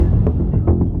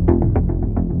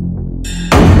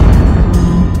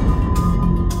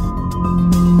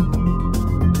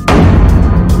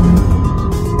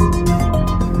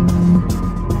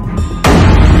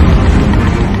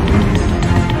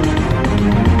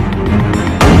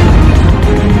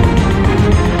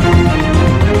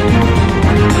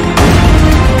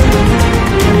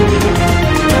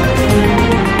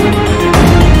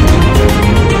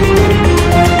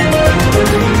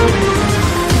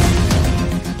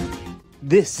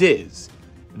This is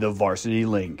the Varsity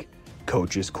Link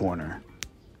Coach's Corner.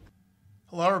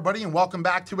 Hello, everybody, and welcome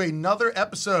back to another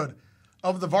episode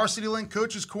of the Varsity Link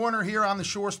Coach's Corner here on the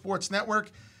Shore Sports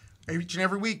Network. Each and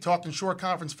every week, talking Shore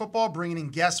Conference football, bringing in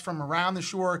guests from around the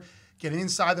Shore, getting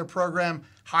inside their program,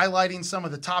 highlighting some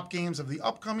of the top games of the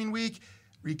upcoming week,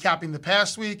 recapping the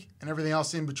past week, and everything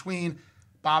else in between.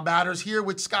 Bob Adders here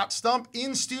with Scott Stump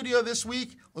in studio this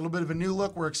week. A little bit of a new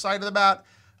look we're excited about.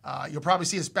 You'll probably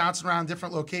see us bouncing around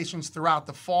different locations throughout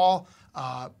the fall,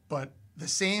 but the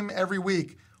same every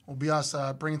week will be us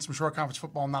bringing some Shore Conference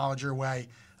football knowledge your way.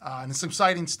 And some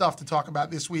exciting stuff to talk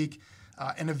about this week.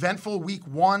 An eventful week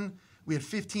one. We had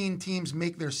 15 teams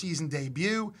make their season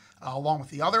debut, along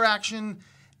with the other action.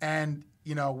 And,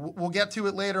 you know, we'll get to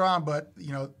it later on, but,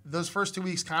 you know, those first 2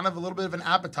 weeks, kind of a little bit of an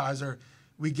appetizer.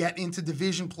 We get into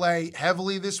division play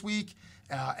heavily this week,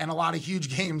 and a lot of huge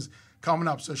games coming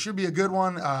up. So it should be a good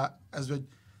one. As we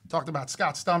talked about,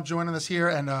 Scott Stump joining us here,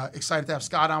 and excited to have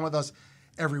Scott on with us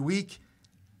every week.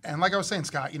 And like I was saying,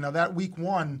 Scott, you know, that week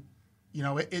one, you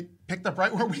know, it picked up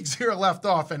right where week zero left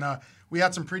off, and we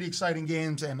had some pretty exciting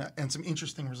games and some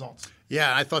interesting results.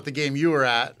 Yeah, I thought the game you were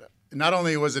at, not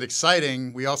only was it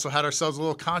exciting, we also had ourselves a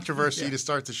little controversy to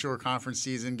start the Shore Conference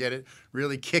season, get it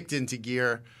really kicked into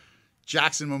gear.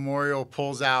 Jackson Memorial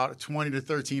pulls out a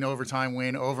 20-13 overtime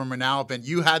win over Manalapan.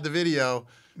 You had the video.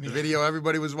 The video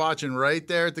everybody was watching right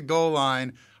there at the goal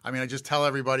line. I mean, I just tell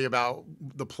everybody about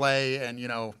the play and, you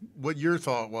know, what your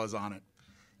thought was on it.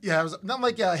 Yeah, it was not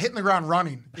like hitting the ground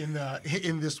running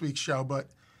in this week's show, but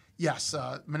yes,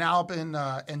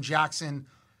 Manalapan and Jackson,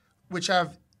 which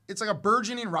it's like a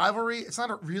burgeoning rivalry. It's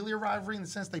not really a rivalry in the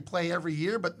sense they play every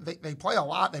year, but they play a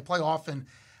lot. They play often.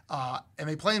 And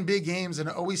they play in big games, and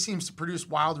it always seems to produce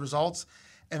wild results.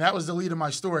 And that was the lead of my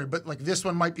story. But like this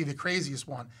one might be the craziest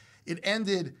one. It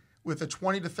ended with a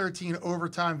 20-13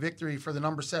 overtime victory for the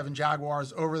number 7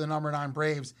 Jaguars over the number 9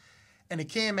 Braves. And it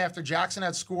came after Jackson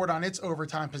had scored on its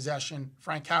overtime possession.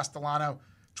 Frank Castellano,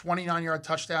 29-yard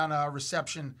touchdown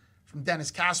reception from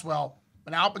Dennis Caswell.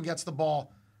 Manalapan gets the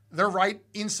ball. They're right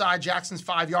inside Jackson's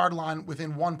 5-yard line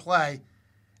within one play.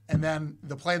 And then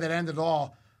the play that ended it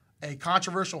all, a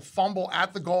controversial fumble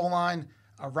at the goal line.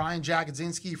 Ryan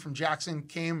Jagodzinski from Jackson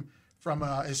came from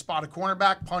his spot at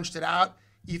cornerback, punched it out.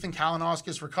 Ethan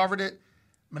Kalinauskas recovered it.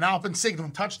 Manalapan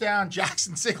signaling touchdown.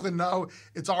 Jackson signaling no.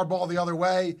 It's our ball the other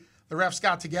way. The refs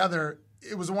got together.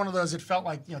 It was one of those, it felt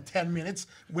like, 10 minutes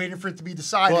waiting for it to be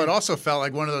decided. Well, it also felt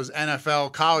like one of those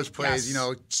NFL college plays,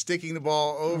 sticking the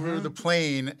ball over the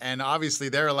plane, and obviously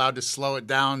they're allowed to slow it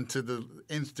down to the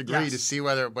nth degree to see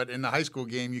whether, but in the high school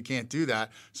game, you can't do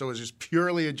that. So it was just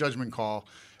purely a judgment call.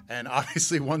 And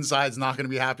obviously one side's not going to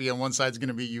be happy and one side's going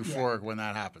to be euphoric when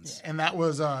that happens. And that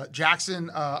was Jackson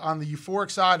on the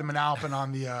euphoric side and Manalapan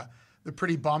on the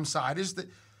pretty bum side.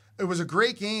 It was a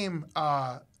great game,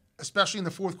 especially in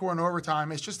the fourth quarter and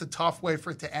overtime. It's just a tough way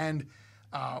for it to end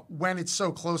when it's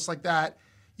so close like that.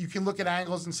 You can look at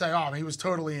angles and say, oh, he was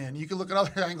totally in. You can look at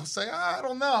other angles and say, I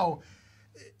don't know.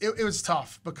 It was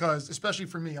tough because, especially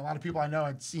for me, a lot of people I know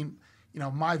had seen,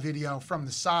 my video from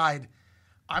the side.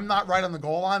 I'm not right on the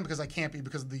goal line because I can't be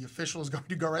because the official is going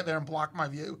to go right there and block my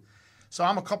view. So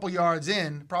I'm a couple yards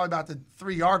in, probably about the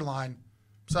 3-yard line.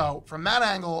 So from that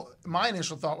angle, my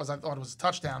initial thought was I thought it was a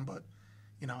touchdown, but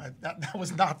that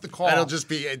was not the call. That'll just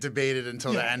be debated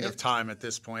until the end of time at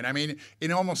this point. I mean,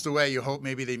 in almost a way, you hope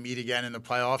maybe they meet again in the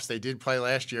playoffs. They did play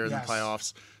last year in the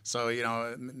playoffs.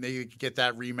 So, maybe get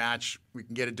that rematch. We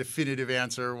can get a definitive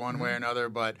answer one way or another.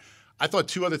 But I thought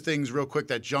 2 other things real quick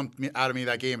that jumped out of me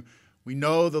that game. We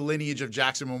know the lineage of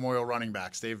Jackson Memorial running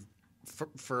backs. They've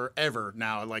forever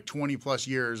now, like 20-plus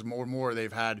years, more,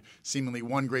 they've had seemingly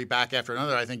one great back after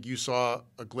another. I think you saw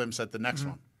a glimpse at the next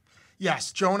one.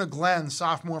 Yes, Jonah Glenn,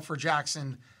 sophomore for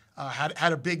Jackson,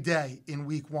 had a big day in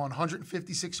week 1,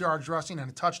 156 yards rushing and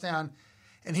a touchdown.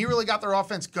 And he really got their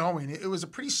offense going. It was a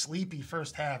pretty sleepy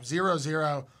first half,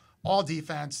 0-0, all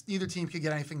defense. Neither team could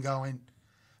get anything going.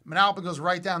 Manalapan goes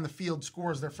right down the field,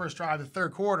 scores their first drive of the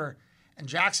third quarter, and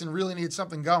Jackson really needed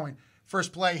something going.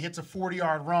 First play hits a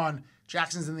 40-yard run.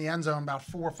 Jackson's in the end zone about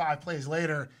 4 or 5 plays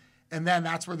later, and then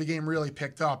that's where the game really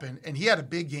picked up. And he had a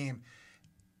big game.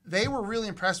 They were really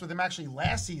impressed with him actually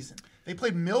last season. They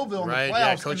played Millville in the playoffs.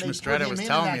 Yeah, Coach Mistretta was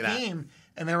telling me that game,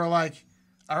 and they were like,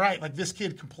 all right, like this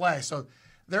kid can play. So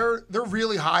they're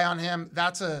really high on him.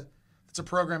 It's a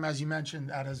program, as you mentioned,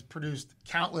 that has produced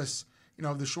countless,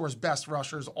 of the Shore's best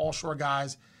rushers, all Shore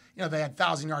guys. They had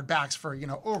 1,000-yard backs for,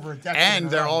 over a decade. And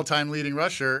their all-time leading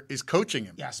rusher is coaching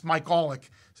him. Yes, Mike Golick.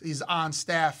 He's on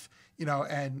staff,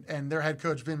 and their head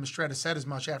coach, Vin Mistretta, said as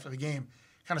much after the game,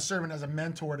 kind of serving as a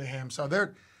mentor to him. So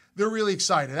they're really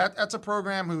excited. That's a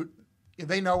program who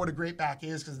they know what a great back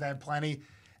is because they have plenty,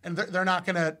 and they're not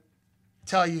going to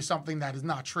tell you something that is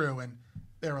not true. And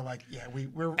they were like, yeah,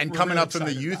 we're and we're coming really up from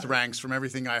the youth about ranks, from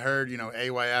everything I heard,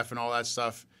 AYF and all that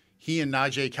stuff, he and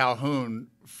Najee Calhoun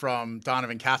from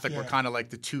Donovan Catholic were kind of like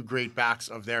the two great backs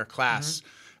of their class.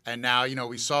 And now,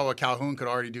 we saw what Calhoun could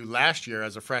already do last year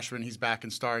as a freshman. He's back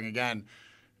and starring again.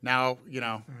 Now,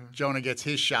 Jonah gets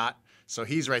his shot, so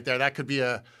he's right there. That could be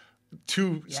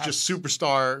two just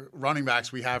superstar running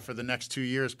backs we have for the next 2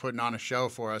 years putting on a show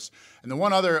for us. And the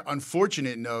one other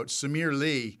unfortunate note, Samir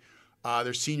Lee,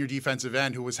 their senior defensive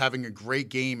end, who was having a great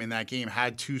game in that game,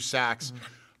 had 2 sacks.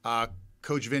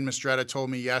 Coach Vin Mistretta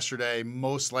told me yesterday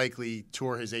most likely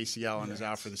tore his ACL and is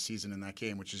out for the season in that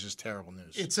game, which is just terrible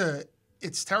news.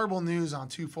 It's terrible news on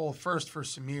twofold. First, for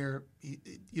Samir,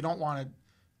 you don't want to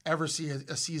ever see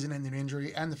a season-ending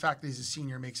injury, and the fact that he's a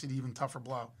senior makes it an even tougher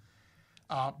blow.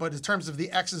 But in terms of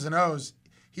the X's and O's,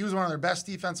 he was one of their best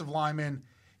defensive linemen.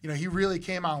 He really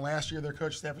came on last year. Their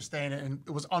coach staff was saying it, and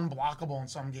it was unblockable in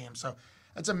some games. So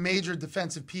that's a major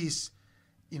defensive piece.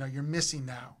 You're missing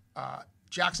now.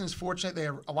 Jackson is fortunate; they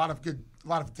have a lot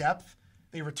of depth.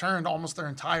 They returned almost their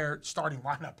entire starting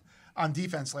lineup on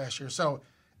defense last year. So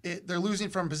they're losing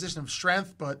from a position of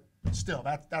strength, but still,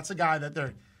 that's a guy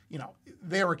that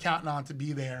they were counting on to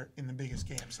be there in the biggest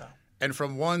game. So. And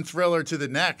from one thriller to the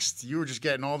next, you were just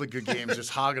getting all the good games, just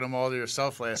hogging them all to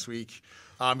yourself last week.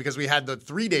 Because we had the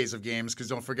 3 days of games, because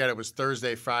don't forget it was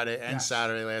Thursday, Friday, and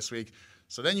Saturday last week.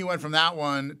 So then you went from that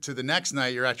one to the next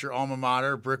night. You're at your alma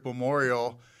mater, Brick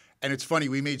Memorial. And it's funny,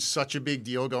 we made such a big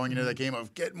deal going into that game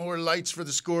of get more lights for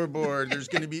the scoreboard. It's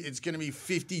going to be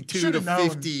 52 to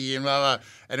 50 and blah, blah.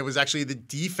 And it was actually the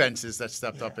defenses that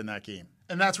stepped up in that game.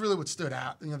 And that's really what stood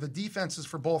out. The defenses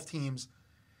for both teams.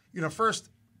 First,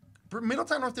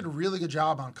 Middletown North did a really good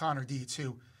job on Connor Dietz,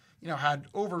 who, had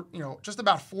over, just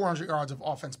about 400 yards of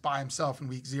offense by himself in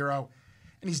week 0.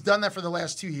 And he's done that for the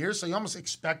last 2 years. So you almost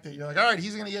expect it. You're like, all right,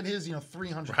 he's going to get his,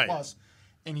 300 plus.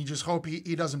 And you just hope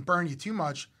he doesn't burn you too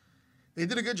much. They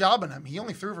did a good job on him. He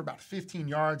only threw for about 15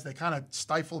 yards. They kind of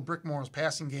stifled Brickmore's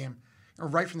passing game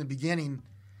right from the beginning.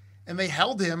 And they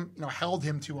held him to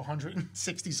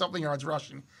 160-something yards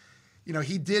rushing.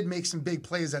 He did make some big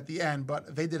plays at the end,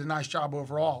 but they did a nice job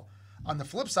overall. On the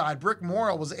flip side, Brick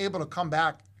Memorial was able to come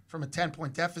back from a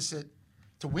 10-point deficit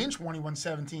to win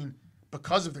 21-17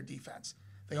 because of their defense.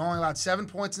 They only allowed 7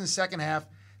 points in the second half.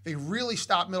 They really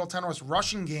stopped Middletown North's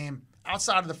rushing game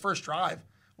outside of the first drive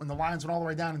when the Lions went all the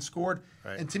way down and scored.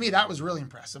 Right. And to me, that was really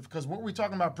impressive because what were we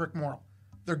talking about Brick Memorial?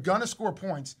 They're going to score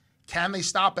points. Can they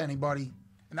stop anybody?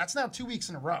 And that's now 2 weeks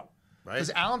in a row. Because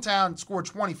Allentown scored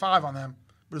 25 on them,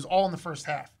 but it was all in the first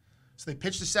half. So they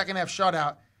pitched the second half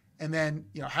shutout and then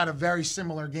had a very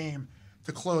similar game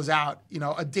to close out,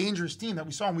 a dangerous team that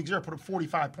we saw in week 0 put up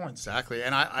 45 points. Exactly.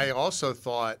 And I also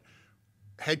thought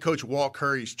head coach Walt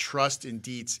Curry's trust in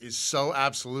Dietz is so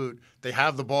absolute. They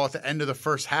have the ball at the end of the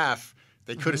first half.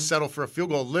 They could have settled for a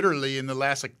field goal literally in the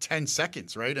last 10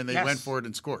 seconds, right? And they went for it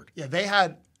and scored. Yeah, they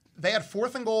had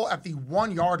 4th and goal at the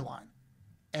 1 yard line,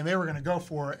 and they were going to go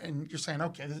for it. And you're saying,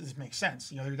 okay, this makes sense.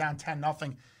 They're down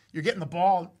 10-0. You're getting the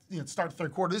ball. Start the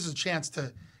third quarter. This is a chance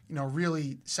to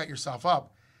really set yourself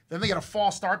up. Then they get a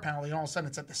false start penalty, and all of a sudden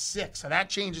it's at the 6. So that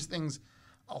changes things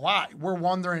a lot. We're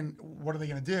wondering, what are they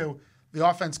going to do? The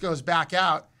offense goes back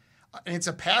out, and it's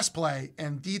a pass play,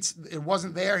 and Dietz, it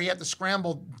wasn't there. He had to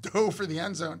scramble, dove for the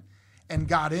end zone, and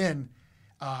got in.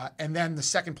 And then the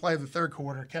second play of the third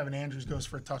quarter, Kevin Andrews goes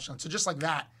for a touchdown. So just like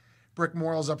that, Brick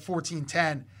Memorial's up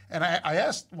 14-10. And I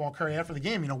asked Walt Curry after the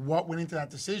game, what went into that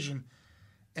decision?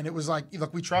 And it was like,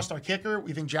 look, we trust our kicker.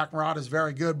 We think Jack Murata is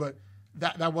very good, but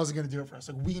that wasn't going to do it for us.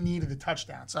 We needed the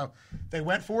touchdown. So they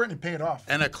went for it and it paid off.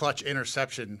 And a clutch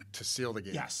interception to seal the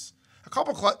game. Yes. A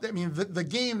couple the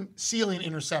game-sealing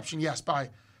interception, yes, by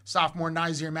sophomore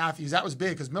Nizier Matthews. That was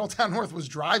big because Middletown North was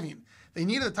driving. They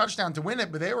needed a touchdown to win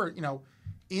it, but they were,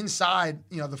 inside,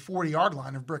 the 40-yard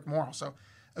line of Brick Memorial. So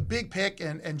a big pick,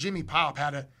 and Jimmy Pop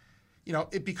had a,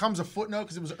 it becomes a footnote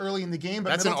because it was early in the game.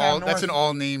 But that's an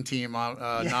all-name team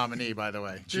nominee, by the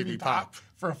way. Jimmy Pop.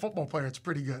 For a football player, it's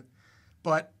pretty good.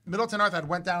 But Middletown North had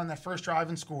went down in that first drive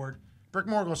and scored. Brick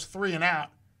Memorial goes 3 and out,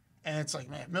 and it's like,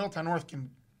 man, Middletown North can,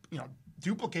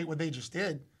 duplicate what they just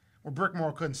did, where Brick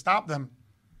Memorial couldn't stop them.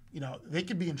 They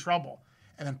could be in trouble.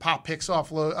 And then Pop picks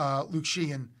off Luke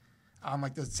Sheehan on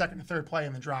the second and third play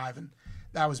in the drive, and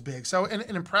that was big. So an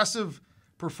impressive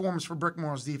performance for Brick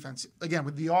Memorial's defense. Again,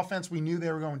 with the offense, we knew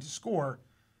they were going to score.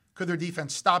 Could their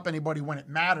defense stop anybody when it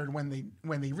mattered, when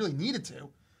they really needed to?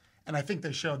 And I think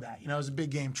they showed that. It was a big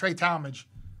game. Trey Talmadge,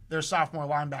 their sophomore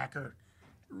linebacker,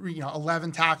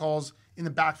 11 tackles in the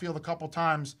backfield a couple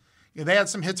times. They had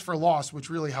some hits for loss, which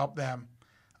really helped them.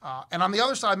 And on the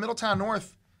other side, Middletown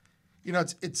North,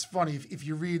 it's funny. If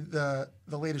you read the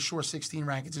latest Shore 16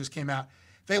 rankings that just came out,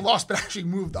 they lost but actually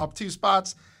moved up 2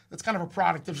 spots. That's kind of a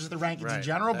product of just the rankings in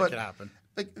general. That could happen.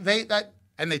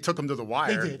 And they took them to the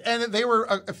wire. They did. And they were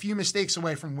a few mistakes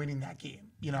away from winning that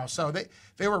game. So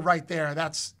they were right there.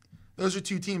 Those are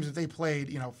 2 teams that they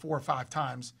played, 4 or 5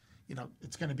 times.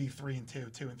 It's going to be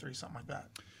 3-2, 2-3, something like that.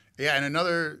 Yeah, and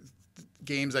another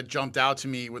games that jumped out to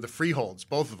me were the Freeholds,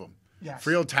 both of them. Yes.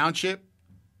 Freehold Township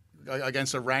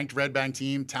against a ranked Red Bank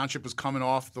team. Township was coming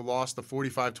off the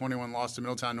 45-21 loss to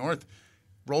Middletown North.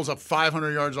 Rolls up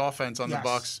 500 yards offense on the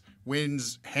Bucks.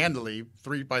 Wins handily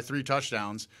by 3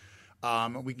 touchdowns.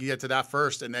 We can get to that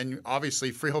first. And then,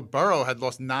 obviously, Freehold Borough had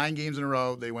lost 9 games in a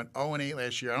row. They went 0-8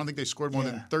 last year. I don't think they scored more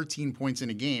than 13 points in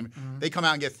a game. Mm-hmm. They come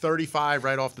out and get 35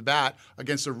 right off the bat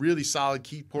against a really solid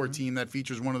Keyport team that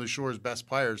features one of the Shore's best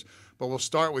players. But we'll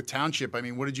start with Township. I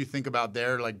mean, what did you think about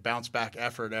their bounce-back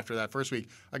effort after that first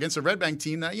week against a Red Bank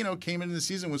team that, came into the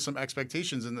season with some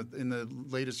expectations in the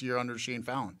latest year under Shane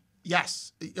Fallon?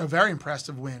 Yes, a very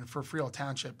impressive win for Freehold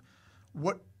Township.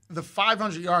 The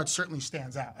 500 yards certainly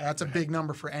stands out. That's a big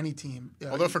number for any team.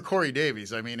 Although for Corey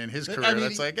Davies, in his career,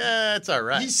 that's it's all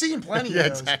right. He's seen plenty of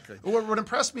those. Exactly. What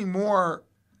impressed me more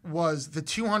was the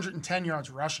 210 yards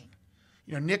rushing.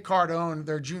 Nick Cardone,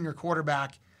 their junior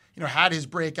quarterback, had his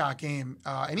breakout game.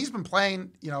 And he's been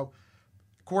playing,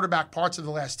 quarterback parts of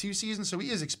the last 2 seasons, so he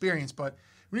is experienced. But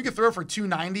when you can throw for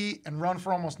 290 and run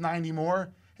for almost 90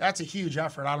 more, that's a huge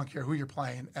effort. I don't care who you're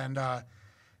playing. And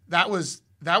that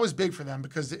was big for them,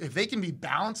 because if they can be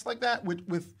balanced like that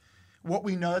with what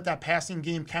we know that passing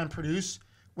game can produce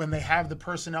when they have the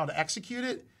personnel to execute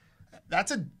it,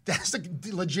 that's a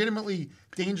legitimately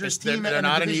dangerous team. They're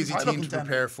not an easy team to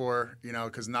prepare for,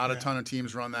 because not a ton of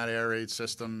teams run that air raid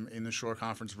system in the Shore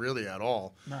Conference really at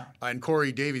all. No. And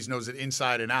Corey Davies knows it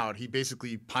inside and out. He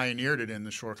basically pioneered it in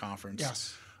the Shore Conference.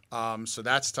 Yes. So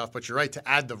that's tough. But you're right, to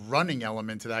add the running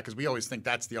element to that, because we always think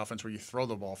that's the offense where you throw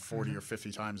the ball 40 or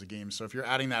 50 times a game. So if you're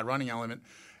adding that running element,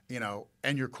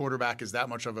 and your quarterback is that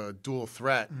much of a dual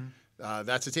threat,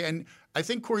 that's a team. And I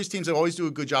think Corey's teams always do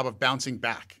a good job of bouncing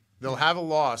back. They'll have a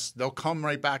loss. They'll come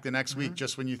right back the next week.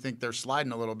 Just when you think they're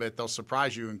sliding a little bit, they'll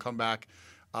surprise you and come back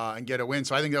and get a win.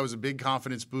 So I think that was a big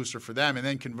confidence booster for them. And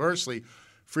then conversely,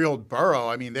 Freehold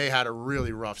Borough, they had a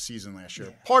really rough season last year.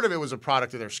 Yeah. Part of it was a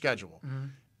product of their schedule.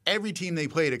 Every team they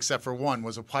played except for one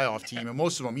was a playoff team, and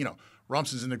most of them,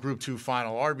 Rumson's in the Group 2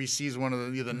 final. RBC is one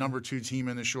of the number 2 team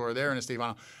in the Shore. They're in a state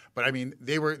final. But,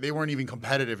 they weren't even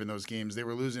competitive in those games. They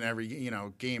were losing every,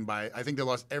 game by – I think they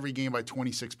lost every game by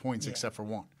 26 points except for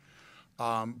one.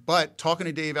 But talking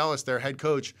to Dave Ellis, their head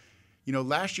coach,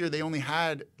 last year they only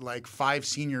had 5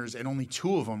 seniors and only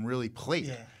 2 of them really played.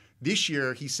 Yeah. This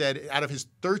year, he said, out of his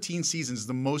 13 seasons,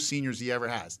 the most seniors he ever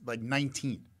has,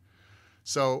 19.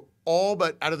 So all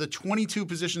but out of the 22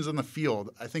 positions on the field,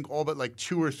 I think all but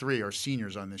 2 or 3 are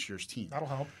seniors on this year's team. That'll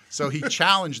help. So he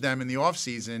challenged them in the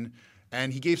offseason,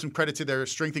 and he gave some credit to their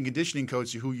strength and conditioning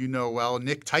coach, who you know well,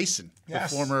 Nick Tyson, the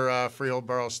former Freehold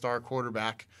Borough star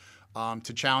quarterback,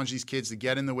 to challenge these kids to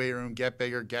get in the weight room, get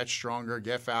bigger, get stronger,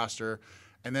 get faster.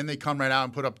 And then they come right out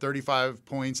and put up 35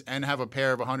 points and have a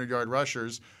pair of 100-yard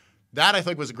rushers. That, I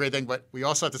think, was a great thing, but we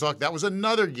also have to talk. That was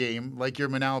another game, like your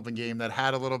Manalapan game, that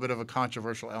had a little bit of a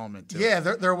controversial element to it. Yeah,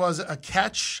 there was a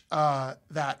catch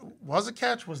that was a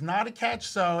catch, was not a catch,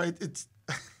 so it's...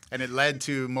 And it led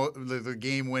to the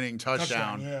game-winning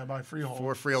touchdown. Yeah, by Freehold.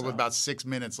 For Freehold with about 6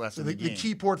 minutes left in the game. The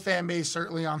Keyport fan base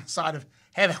certainly on the side of,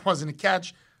 hey, that wasn't a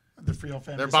catch. The Freehold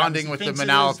fan base. They're bonding with the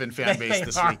Manalapan fan base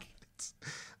this week.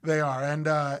 They are, and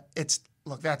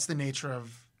that's the nature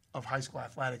of high school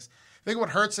athletics. I think what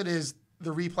hurts it is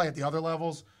the replay at the other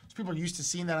levels. People are used to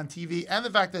seeing that on TV, and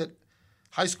the fact that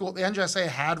high school, the NJSA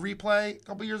had replay a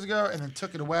couple years ago and then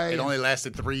took it away. It only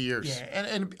lasted 3 years. Yeah,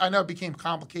 and I know it became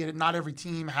complicated. Not every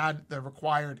team had the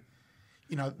required,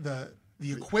 the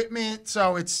equipment.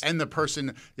 So it's and the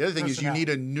person. The other thing is you need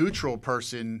a neutral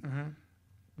person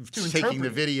taking the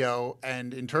video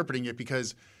and interpreting it,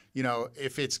 because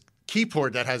if it's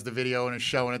Keyport that has the video and is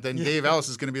showing it, then Dave Ellis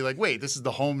is going to be like, wait, this is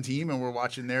the home team and we're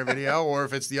watching their video, or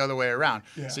if it's the other way around.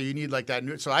 Yeah. So you need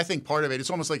that. So I think part of it, it's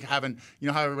almost like having,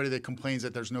 how everybody that complains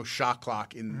that there's no shot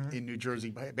clock in New Jersey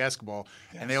basketball.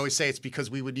 Yes. And they always say it's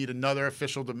because we would need another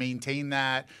official to maintain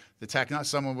that.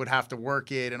 Someone would have to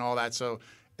work it and all that. So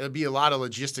it'll be a lot of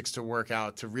logistics to work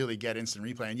out to really get instant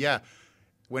replay. And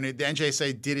when the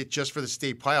NJSA did it just for the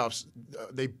state playoffs,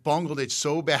 they bungled it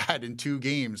so bad in 2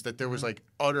 games that there was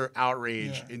utter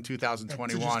outrage in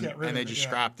 2021, and they just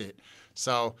scrapped it.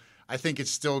 So I think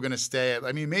it's still going to stay.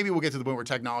 I mean, maybe we'll get to the point where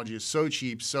technology is so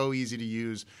cheap, so easy to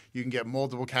use, you can get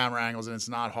multiple camera angles, and it's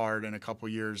not hard in a couple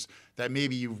of years, that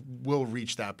maybe you will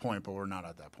reach that point, but we're not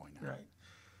at that point now. Right.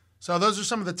 So those are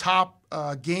some of the top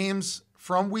games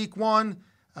from week 1.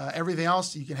 Everything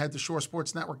else, you can head to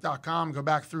shoresportsnetwork.com, go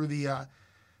back through the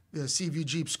CVU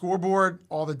Jeep scoreboard.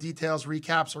 All the details,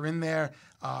 recaps are in there,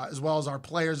 as well as our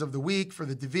players of the week for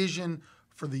the division,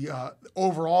 for the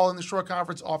overall in the Shore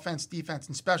Conference, offense, defense,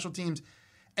 and special teams.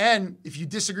 And if you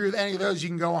disagree with any of those, you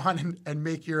can go on and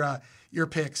make your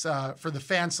picks for the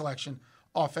fan selection,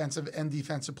 offensive and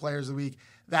defensive players of the week.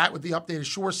 That with the updated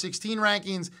Shore 16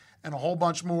 rankings and a whole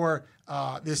bunch more.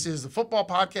 This is the football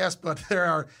podcast, but there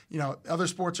are, other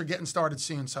sports are getting started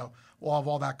soon. So we'll have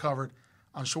all that covered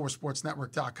on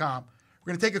shoresportsnetwork.com.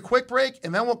 We're going to take a quick break,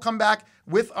 and then we'll come back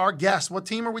with our guest. What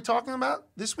team are we talking about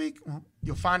this week? Well,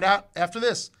 you'll find out after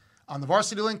this on the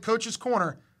Varsity Link Coach's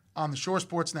Corner on the Shore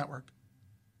Sports Network.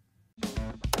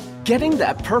 Getting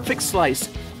that perfect slice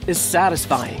is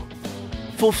satisfying,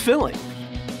 fulfilling,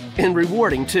 and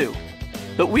rewarding too.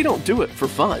 But we don't do it for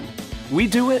fun. We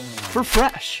do it for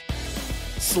fresh.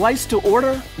 Slice to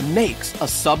order makes a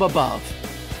sub above.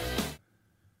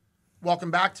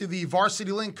 Welcome back to the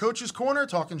Varsity Link Coach's Corner,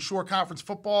 talking Shore Conference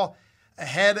football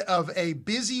ahead of a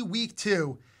busy week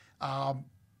 2.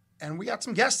 And we got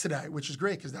some guests today, which is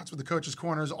great because that's what the Coach's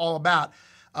Corner is all about.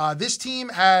 This team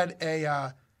had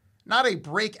not a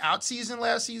breakout season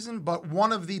last season, but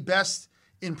one of the best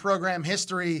in program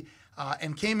history,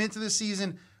 and came into the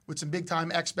season with some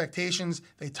big-time expectations.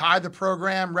 They tied the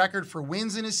program record for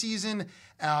wins in a season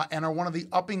and are one of the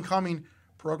up-and-coming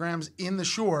programs in the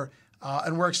Shore.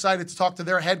 And we're excited to talk to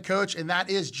their head coach, and that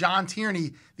is John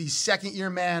Tierney, the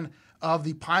second-year man of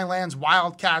the Pinelands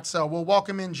Wildcats. So we'll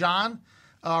welcome in John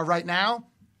right now,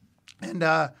 and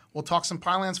we'll talk some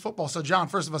Pinelands football. So, John,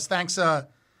 first of all, thanks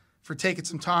for taking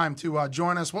some time to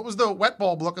join us. What was the wet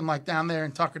bulb looking like down there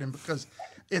in Tuckerton? Because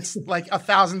it's like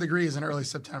 1,000 degrees in early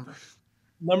September.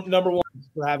 Number one, thanks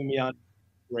for having me on.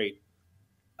 Great.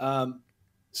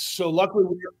 So luckily we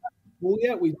weren't at school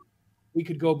yet. We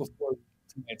could go before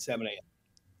at 7 a.m.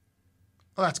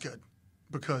 Well, that's good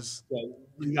because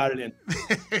we got it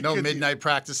in. No midnight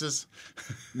practices.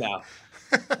 No.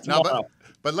 No,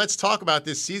 but let's talk about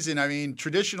this season. I mean,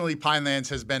 traditionally Pinelands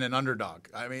has been an underdog.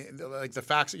 I mean, like the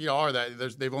facts are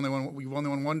that we've only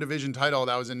won one division title.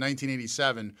 That was in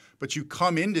 1987. But you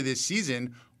come into this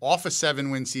season off a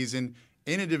 7-win season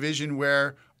in a division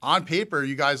where, on paper,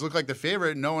 you guys look like the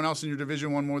favorite. No one else in your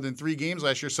division won more than 3 games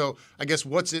last year. So I guess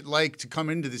what's it like to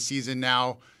come into the season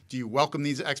now? Do you welcome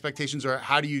these expectations, or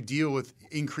how do you deal with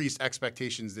increased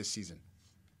expectations this season?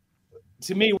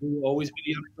 To me, we will always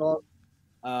be the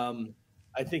underdog.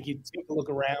 I think you take a look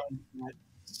around at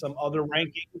some other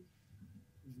rankings,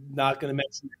 not going to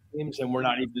mention the teams, and we're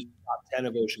not even the top 10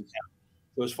 of Ocean County.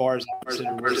 So as far as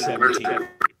we're 17.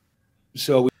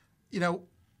 So,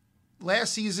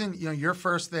 last season, you're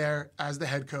first there as the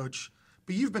head coach,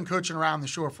 but you've been coaching around the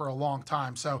Shore for a long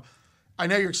time. So I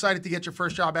know you're excited to get your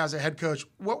first job as a head coach.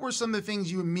 What were some of the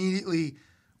things you immediately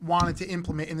wanted to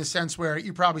implement, in the sense where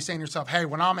you're probably saying to yourself, hey,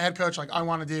 when I'm a head coach, I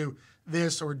want to do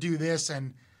this or do this,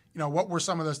 and what were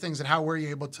some of those things, and how were you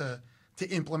able to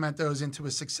implement those into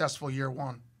a successful year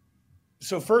 1?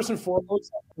 So first and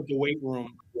foremost, I put the weight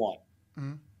room 1.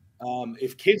 Mm-hmm.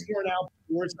 If kids weren't out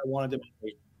sports, I wanted them in the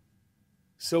weight room.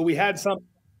 So we had something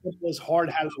simple as Hard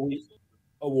Hat of the Week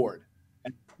award,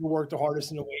 and who worked the hardest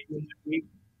in the weight room that week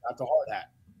got the hard hat,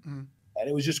 and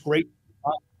it was just great.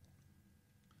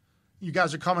 You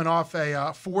guys are coming off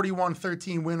a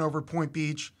 41-13 win over Point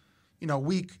Beach.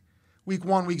 Week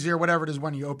 1, week 0, whatever it is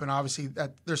when you open. Obviously,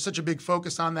 that there's such a big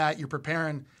focus on that. You're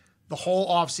preparing the whole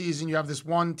offseason. You have this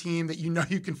one team that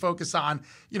you can focus on,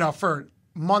 for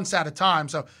months at a time.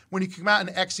 So when you come out and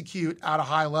execute at a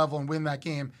high level and win that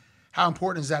game, how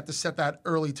important is that to set that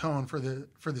early tone for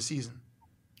the season?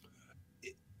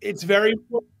 It's very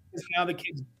important because now the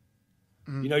kids,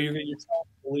 you're going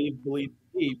to believe,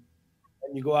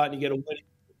 and you go out and you get a win,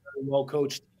 very well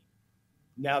coached.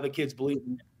 Now the kids believe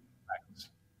in practice,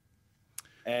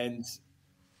 and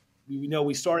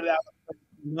we started out with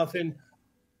nothing,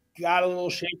 got a little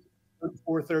shaky,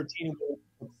 4-13.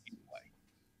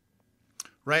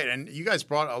 Right, and you guys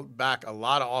brought back a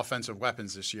lot of offensive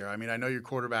weapons this year. I mean, I know your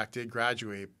quarterback did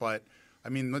graduate, but, I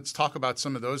mean, let's talk about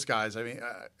some of those guys. I mean,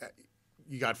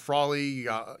 you got Frawley, you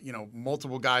got,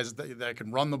 multiple guys that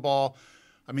can run the ball.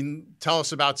 I mean, tell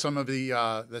us about some of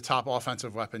the top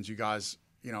offensive weapons you guys,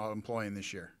 employing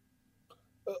this year.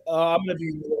 I'm going to be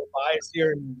a little biased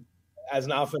here as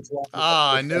an offensive line.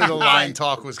 I knew the line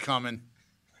talk was coming.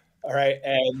 All right,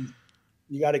 and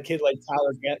You got a kid like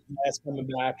Tyler Gass coming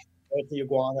back, Anthony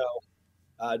Iguano,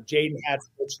 Jaden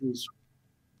Hatzford, who's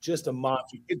just a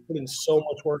monster. He put in so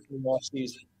much work in the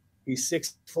offseason. He's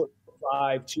 6'5",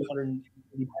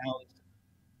 280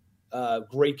 pounds.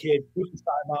 Great kid. Cooper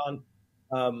Simon,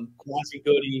 Kwasi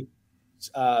Goody,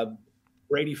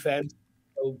 Brady Fent,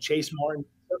 Chase Martin.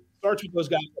 Starts with those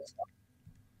guys.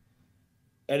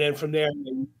 And then from there,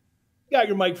 you got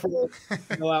your Mike Ford,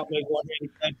 go out and make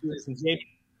one-handed catches, and Jamie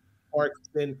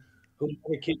Parkinson, who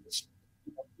the kid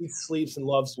he sleeps and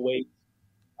loves to wait.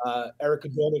 Erica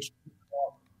Donich,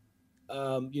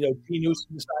 T.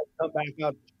 Newsom decided to come back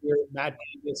out this year. Matt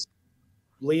Davis,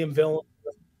 Liam Villan.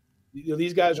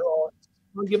 These guys are all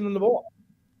giving them the ball.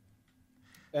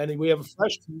 And we have a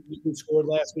fresh team who scored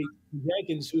last week,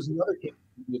 Jenkins, who's another kid,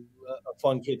 a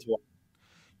fun kid to watch.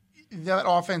 That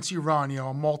offense you run,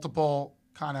 a multiple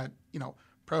kind of,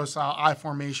 pro style I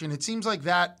formation. It seems like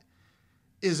that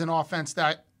is an offense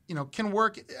that, can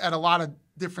work at a lot of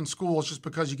different schools just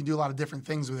because you can do a lot of different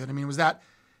things with it. I mean, is that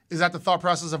the thought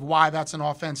process of why that's an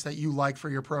offense that you like for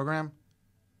your program?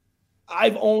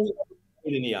 I've only ever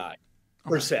played in the eye,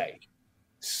 per se.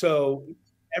 So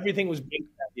everything was based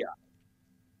at the eye.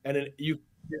 And then you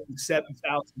get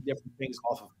 7,000 different things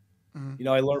off of it. Mm-hmm.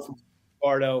 I learned from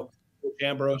Bardo,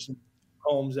 Ambrose, and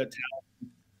Holmes at Talent.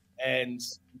 And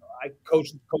I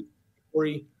coached Coach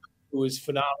Corey, who is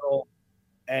phenomenal.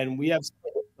 And we have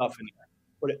stuff in there.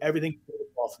 But everything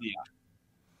off the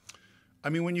eye. I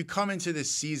mean, when you come into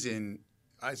this season,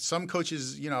 some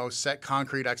coaches, set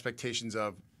concrete expectations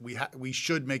of we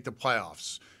should make the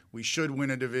playoffs, we should win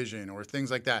a division, or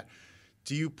things like that.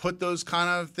 Do you put those kind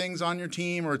of things on your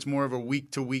team, or it's more of a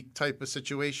week-to-week type of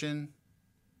situation?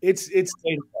 It's day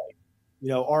to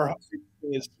day. Our thing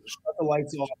is shut the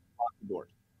lights off, lock the doors.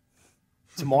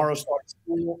 Tomorrow starts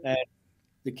school, and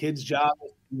the kid's job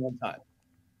is to be on time.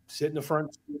 Sit in the front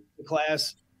of the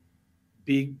class,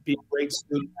 be a great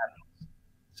student.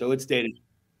 So it's day to day.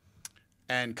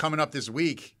 And coming up this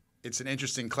week, it's an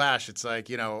interesting clash. It's like,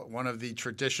 one of the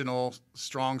traditional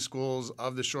strong schools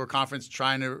of the Shore Conference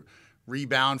trying to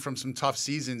rebound from some tough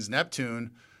seasons,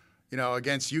 Neptune,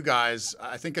 against you guys.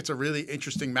 I think it's a really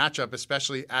interesting matchup,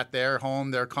 especially at their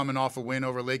home. They're coming off a win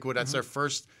over Lakewood. That's their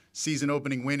first season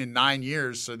opening win in 9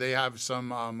 years, so they have some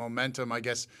momentum, I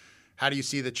guess. How do you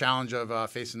see the challenge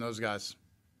of facing those guys?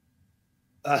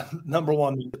 Number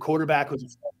one, the quarterback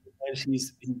was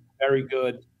he's very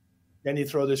good. Then you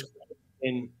throw this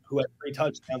in who had 3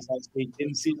 touchdowns last week,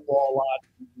 didn't see the ball a lot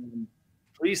in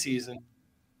preseason,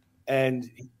 and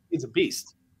he's a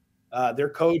beast. Their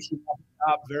coach,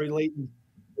 very late,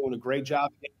 doing a great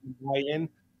job getting right in.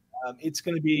 It's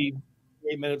going to be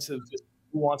 8 minutes of just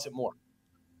who wants it more.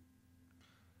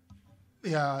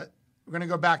 Yeah, we're going to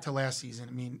go back to last season.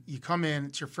 I mean, you come in,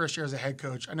 it's your first year as a head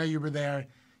coach. I know you were there.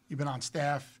 You've been on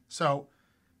staff. So,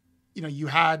 you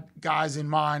had guys in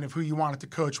mind of who you wanted to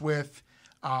coach with.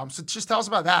 So just tell us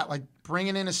about that, like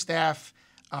bringing in a staff.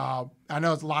 I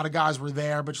know a lot of guys were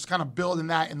there, but just kind of building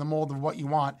that in the mold of what you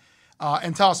want.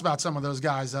 And tell us about some of those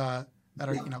guys that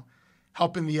are,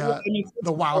 helping the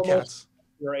Wildcats.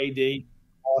 Your AD,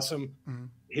 awesome. Mm-hmm.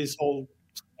 His whole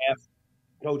staff,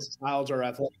 Coach Childs, our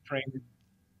athletic trainer,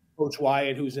 Coach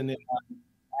Wyatt, who's in the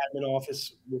admin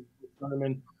office with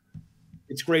Thurman.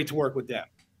 It's great to work with them.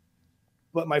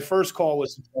 But my first call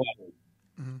was to Joe Adler.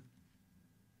 Mm-hmm.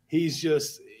 He's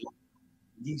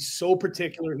so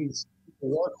particular. He's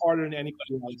going to work harder than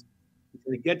anybody else. He's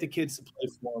going to get the kids to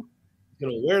play for him. He's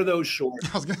going to wear those shorts.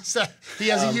 I was going to say, he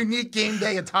has a unique game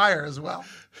day attire as well.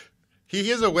 He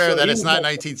is aware that it's not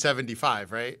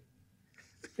 1975, right?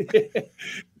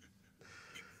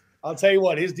 I'll tell you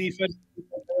what, his defense,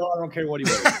 I don't care what he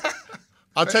wears.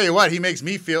 I'll tell you what, he makes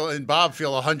me feel and Bob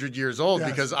feel 100 years old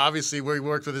because obviously we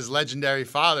worked with his legendary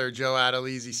father, Joe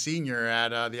Adelizi Sr.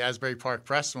 at the Asbury Park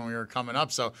Press when we were coming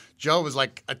up. So Joe was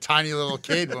like a tiny little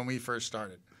kid when we first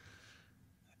started.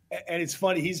 And it's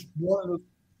funny, he's one of the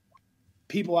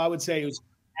people I would say who's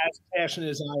as passionate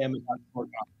as I am about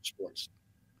sports.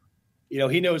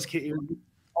 He knows kids. We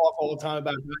talk all the time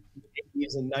about the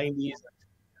 80s and 90s.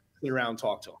 Sit around and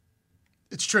talk to him.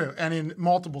 It's true, and in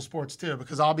multiple sports too,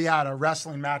 because I'll be at a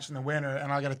wrestling match in the winter,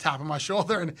 and I got a tap on my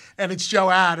shoulder, and it's Joe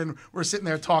Ad, and we're sitting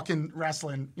there talking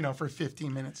wrestling, for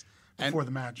 15 minutes before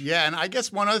the match. Yeah, and I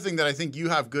guess one other thing that I think you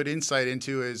have good insight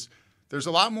into is there's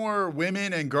a lot more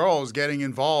women and girls getting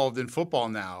involved in football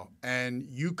now, and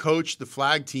you coach the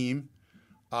flag team,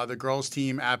 the girls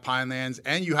team at Pinelands,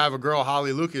 and you have a girl,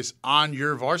 Holly Lucas, on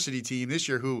your varsity team this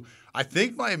year who I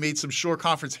think might have made some Shore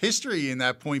Conference history in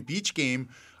that Point Beach game.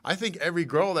 I think every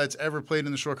girl that's ever played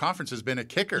in the Shore Conference has been a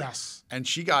kicker. Yes. And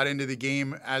she got into the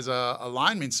game as a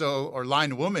lineman, or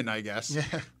linewoman, I guess.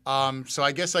 Yeah. So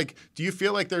I guess, like, do you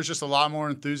feel like there's just a lot more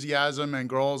enthusiasm and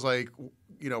girls, like,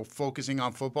 focusing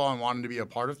on football and wanting to be a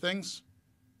part of things?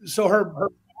 So her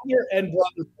brother and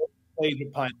brother played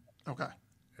with Pine. Okay.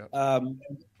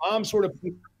 Mom sort of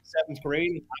put her in 7th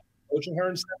grade, and I'm coaching her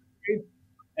in 7th grade,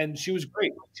 and she was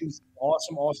great. She was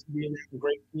awesome to be a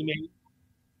great teammate.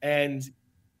 And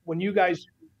when you guys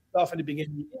do stuff in the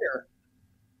beginning of the year,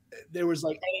 there was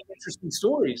like any interesting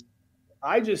stories.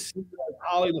 I just see like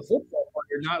Holly the football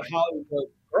player, not Holly the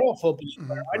girl football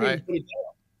player. I didn't put it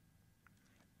down.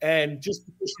 And just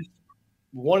because she's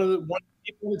one of the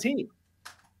people on the team.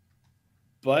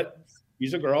 But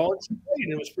she's a girl and she played,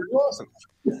 and it was pretty awesome.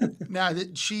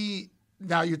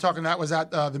 Now you're talking that was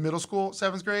at the middle school,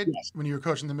 7th grade? Yes. When you were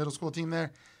coaching the middle school team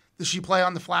there. Does she play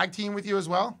on the flag team with you as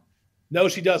well? No,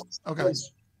 she doesn't. Okay.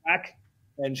 She's back,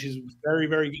 and she's very,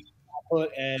 very good at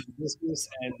output and business,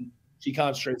 and she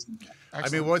concentrates on that. I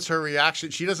mean, what's her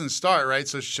reaction? She doesn't start, right?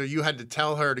 So you had to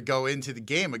tell her to go into the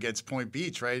game against Point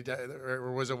Beach, right?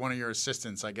 Or was it one of your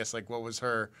assistants? I guess, like, what was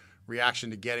her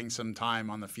reaction to getting some time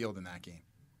on the field in that game?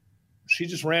 She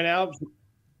just ran out,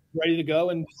 ready to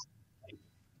go, and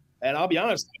I'll be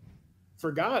honest,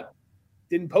 forgot,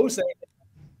 didn't post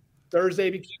anything. Thursday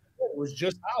became it was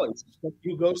just Holly.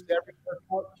 Who goes to every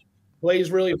workout, plays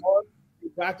really hard,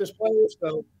 practice players.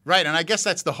 So right, and I guess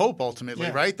that's the hope ultimately,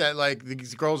 Yeah. right? That like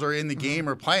these girls are in the game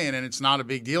or playing, and it's not a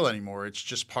big deal anymore. It's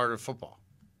just part of football.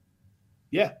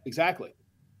 Yeah, exactly.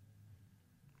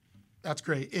 That's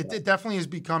great. It definitely is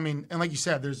becoming, and like you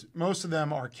said, there's most of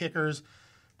them are kickers,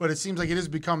 but it seems like it is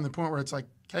becoming the point where it's like,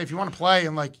 okay, if you want to play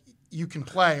and like you can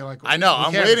play, like I know.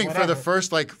 I'm waiting for the whatever.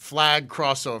 first like flag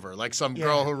crossover, like some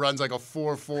girl who runs like a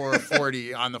 4.4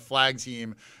 40 on the flag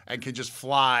team and can just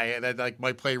fly, and that like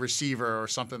might play receiver or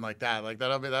something like that. Like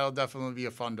that'll definitely be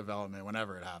a fun development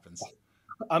whenever it happens.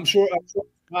 I'm sure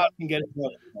Scott can get it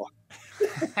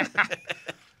done.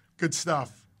 Good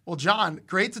stuff. Well, John,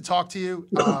 great to talk to you.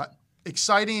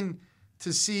 Exciting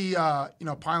to see,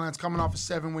 Pineland's coming off a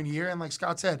 7-win year. And like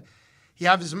Scott said, he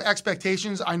has some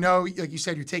expectations. I know, like you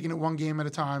said, you're taking it one game at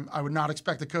a time. I would not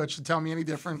expect a coach to tell me any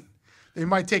different. They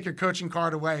might take your coaching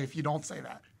card away if you don't say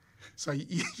that. So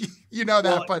you know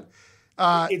that, but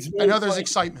I know there's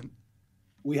excitement.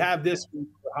 We have this week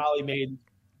where Holly made,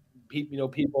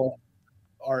 people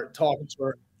are talking to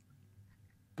her,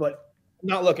 but I'm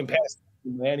not looking past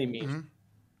it by any means. Mm-hmm.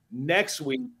 Next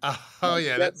week. Oh,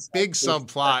 yeah, that big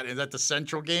subplot. Is that the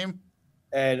Central game?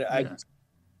 And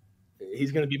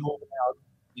he's going to be moving out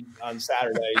on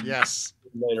Saturday. Yes.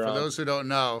 Later for on. those who don't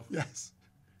know, Yes,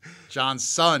 John's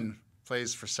son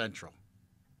plays for Central.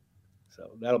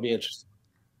 So that'll be interesting.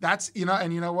 that's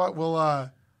and you know what? We'll.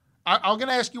 I'm going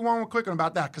to ask you one more quick one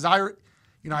about that because I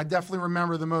definitely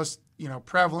remember the most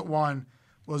prevalent one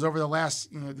was over the last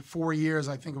 4 years.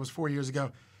 I think it was 4 years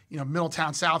ago.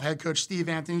 Middletown South head coach Steve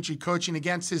Antonucci coaching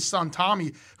against his son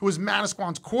Tommy, who was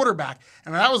Manasquan's quarterback.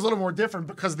 And that was a little more different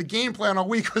because the game plan all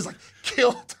week was like,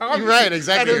 kill Tommy. Right,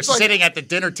 exactly. You're like, sitting at the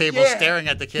dinner table staring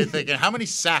at the kid thinking, how many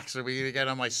sacks are we going to get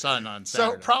on my son on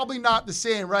Saturday? So probably not the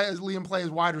same, right? As Liam plays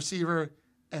wide receiver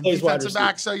and Plays wide defensive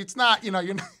back. So it's not,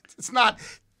 it's not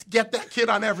to get that kid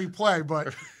on every play,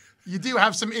 but you do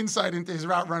have some insight into his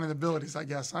route running abilities, I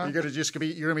guess, huh? You're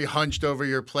gonna be hunched over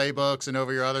your playbooks and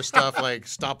over your other stuff. Like,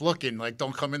 stop looking. Like,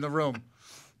 don't come in the room.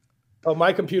 Oh,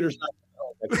 my computer's not.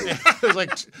 There's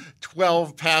like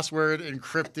 12 password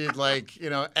encrypted,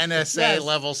 NSA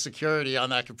level security on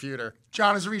that computer.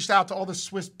 John has reached out to all the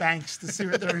Swiss banks to see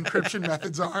what their encryption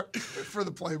methods are for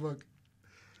the playbook.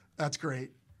 That's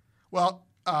great. Well,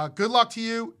 good luck to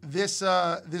you this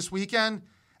weekend.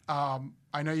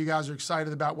 I know you guys are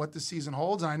excited about what the season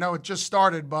holds, and I know it just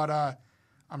started, but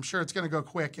I'm sure it's going to go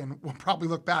quick, and we'll probably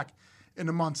look back in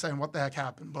a month saying what the heck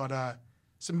happened. But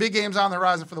some big games on the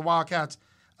horizon for the Wildcats.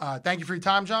 Thank you for your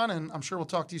time, John, and I'm sure we'll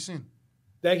talk to you soon.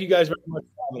 Thank you guys very much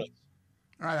for having us.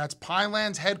 All right, that's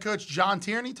Pineland's head coach, John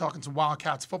Tierney, talking some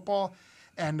Wildcats football.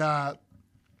 And we're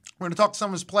going to talk to some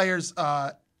of his players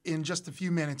in just a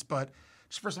few minutes. But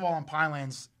just first of all, on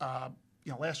Pineland's,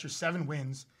 last year, 7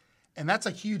 wins. And that's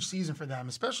a huge season for them,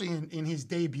 especially in his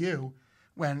debut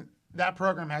when that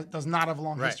program does not have a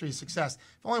long history of success.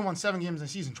 They've only won 7 games in a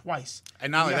season twice.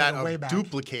 And not only that, of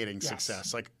duplicating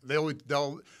success. Like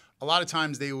they'll a lot of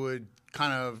times they would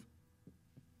kind of,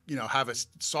 have a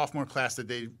sophomore class that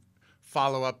they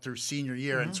follow up through senior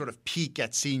year and sort of peak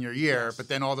at senior year, but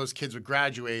then all those kids would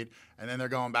graduate and then they're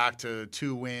going back to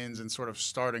 2 wins and sort of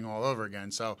starting all over again.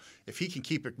 So if he can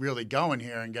keep it really going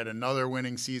here and get another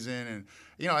winning season and,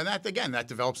 and that, again, that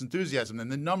develops enthusiasm. Then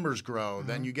the numbers grow.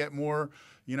 Then you get more,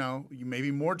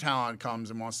 maybe more talent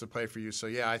comes and wants to play for you. So,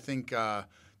 yeah, I think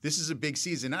this is a big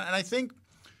season. And I think,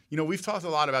 we've talked a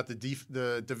lot about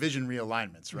the division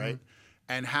realignments, right?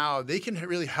 And how they can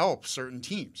really help certain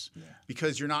teams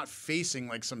because you're not facing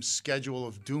like some schedule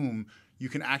of doom. You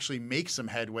can actually make some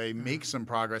headway, make some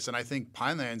progress. And I think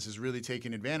Pinelands has really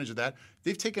taken advantage of that.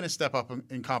 They've taken a step up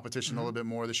in competition a little bit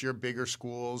more this year, bigger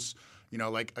schools,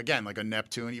 like a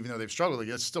Neptune, even though they've struggled,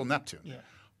 it's still Neptune.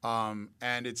 Yeah.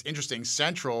 And it's interesting.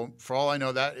 Central, for all I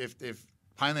know, that if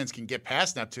Pinelands can get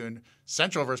past Neptune,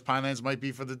 Central versus Pinelands might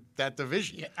be for that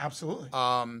division. Yeah, absolutely.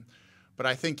 But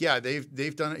I think,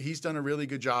 they've done it. He's done a really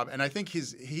good job, and I think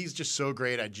he's just so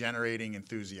great at generating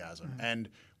enthusiasm. And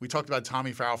we talked about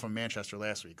Tommy Farrell from Manchester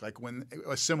last week, like when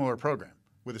a similar program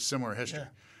with a similar history. Yeah.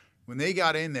 When they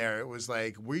got in there, it was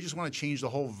like we just want to change the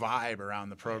whole vibe around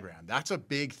the program. That's a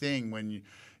big thing when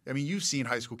you've seen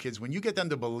high school kids. When you get them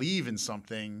to believe in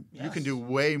something, you can do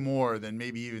way more than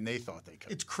maybe even they thought they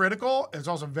could. It's critical. It's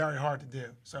also very hard to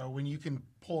do. So when you can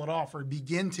pull it off or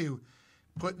begin to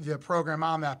put the program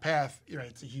on that path,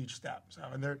 it's a huge step. So,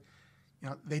 and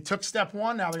they took step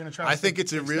 1. Now they're going to try. I think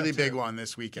it's a really big one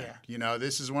this weekend. Yeah.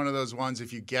 This is one of those ones.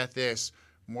 If you get this,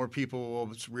 more people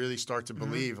will really start to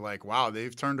believe, like, wow,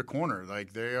 they've turned a corner.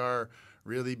 Like they are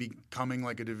really becoming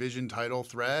like a division title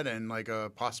threat and like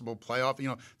a possible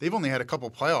playoff. They've only had a couple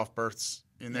playoff berths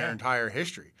in their entire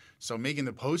history. So making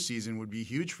the postseason would be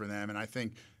huge for them. And I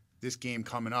think this game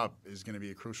coming up is going to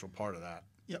be a crucial part of that.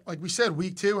 Yeah, like we said,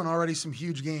 week 2 and already some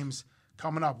huge games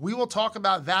coming up. We will talk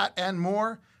about that and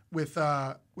more with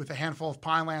a handful of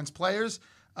Pinelands players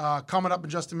coming up in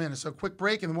just a minute. So quick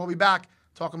break, and then we'll be back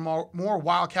talking more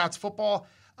Wildcats football.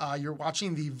 You're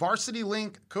watching the Varsity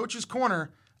Link Coach's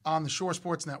Corner on the Shore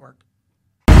Sports Network.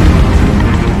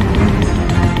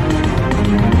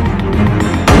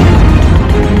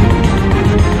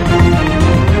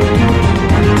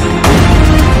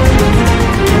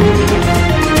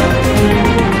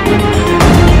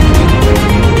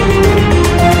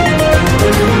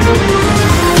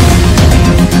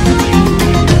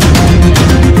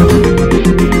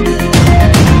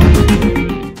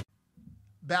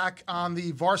 Back on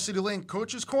the Varsity Link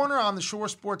Coach's Corner on the Shore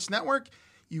Sports Network.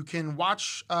 You can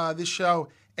watch this show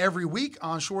every week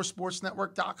on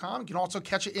shoresportsnetwork.com. You can also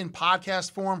catch it in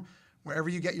podcast form wherever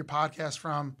you get your podcast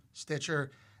from,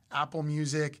 Stitcher, Apple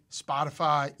Music,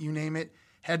 Spotify, you name it.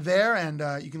 Head there, and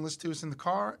you can listen to us in the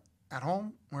car, at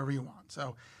home, wherever you want.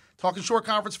 So talking Shore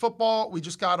Conference football, we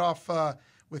just got off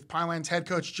with Pinelands head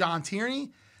coach John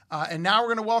Tierney, and now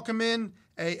we're going to welcome in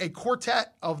a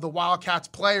quartet of the Wildcats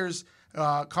players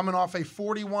coming off a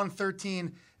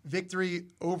 41-13 victory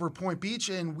over Point Beach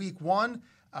in week 1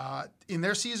 in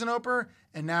their season opener,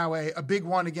 and now a big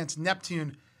one against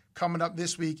Neptune coming up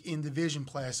this week in division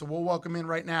play. So we'll welcome in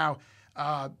right now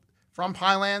from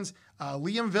Pinelands,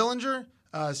 Liam Villinger,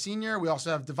 senior. We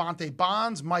also have Devontae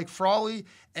Bonds, Mike Frawley,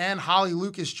 and Holly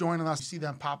Lucas joining us. You see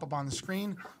them pop up on the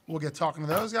screen. We'll get talking to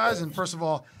those guys. And first of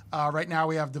all, right now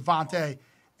we have Devontae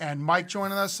and Mike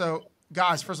joining us. So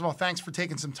guys, first of all, thanks for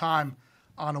taking some time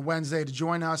on a Wednesday to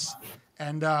join us.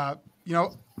 And, a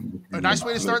nice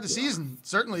way to start the season.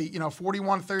 Certainly,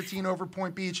 41-13 over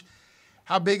Point Beach.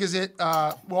 How big is it,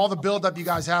 with all the buildup you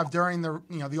guys have during the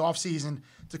offseason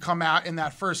to come out in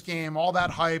that first game, all that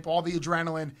hype, all the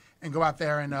adrenaline, and go out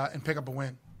there and pick up a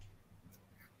win?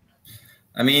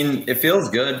 I mean, it feels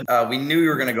good. We knew we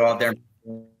were going to go out there.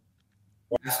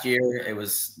 Last year, it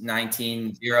was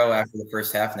 19-0 after the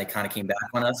first half, and they kind of came back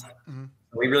on us. Mm-hmm.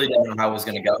 We really didn't know how it was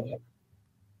going to go.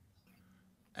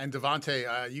 And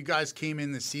Devontae, you guys came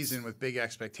in this season with big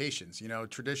expectations.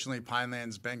 Traditionally,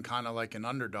 Pineland's been kind of like an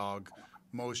underdog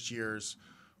most years.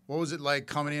 What was it like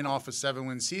coming in off a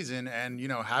 7-win season and,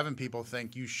 having people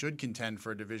think you should contend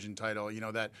for a division title,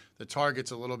 that the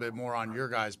target's a little bit more on your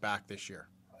guys' back this year?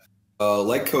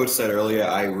 Like Coach said earlier,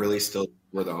 I really still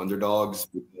were the underdogs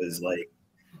because,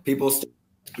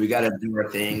 we got to do our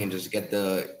thing and just keep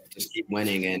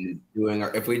winning and doing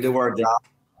if we do our job,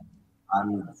 I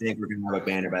think we're going to have a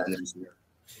banner by the end of this year.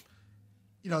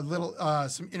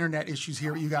 Some internet issues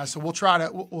here with you guys, so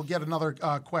we'll get another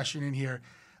question in here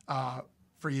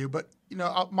for you. But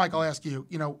Mike, I'll ask you.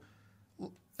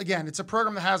 Again, it's a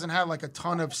program that hasn't had like a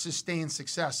ton of sustained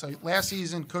success. So last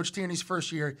season, Coach Tierney's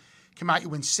first year, come out, you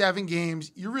win 7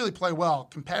 games, you really play well,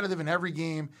 competitive in every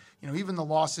game. Even the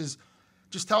losses.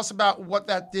 Just tell us about what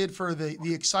that did for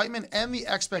the excitement and the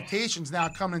expectations now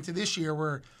coming into this year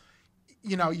where,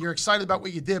 you're excited about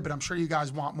what you did, but I'm sure you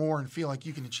guys want more and feel like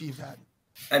you can achieve that.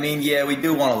 I mean, yeah, we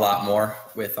do want a lot more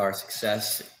with our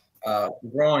success.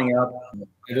 Growing up,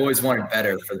 I've always wanted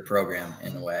better for the program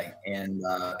in a way. And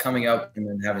coming up and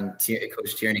then having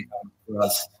Coach Tierney come for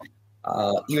us,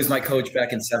 he was my coach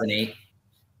back in 7-8.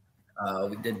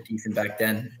 We did decent back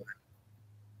then.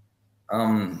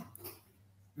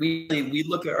 We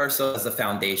look at ourselves as the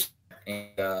foundation.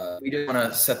 And we didn't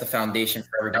want to set the foundation for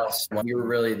everyone else. We were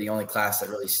really the only class that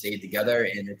really stayed together,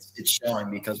 and it's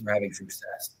showing because we're having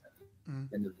success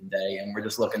at the end of the day. And we're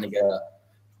just looking to get a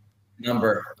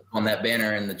number on that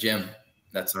banner in the gym.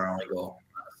 That's our only goal.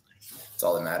 That's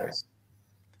all that matters.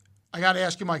 I got to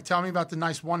ask you, Mike, tell me about the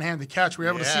nice one-handed catch. We were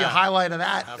able to see a highlight of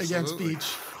that against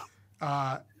Beach.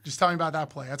 Just tell me about that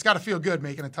play. It's got to feel good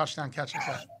making a touchdown catch like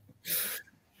that.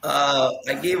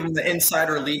 I gave him the inside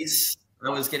release. I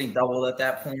was getting doubled at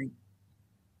that point.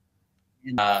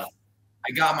 And, I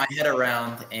got my head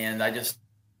around, and I just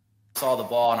saw the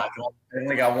ball, and I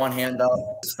only got one hand up.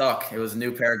 Stuck. It was a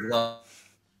new pair of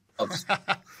gloves.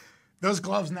 Those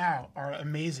gloves now are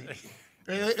amazing.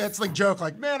 It's like joke,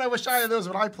 like, man, I wish I had those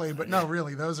when I played. But no,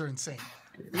 really, those are insane.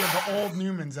 We have the old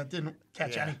Newmans that didn't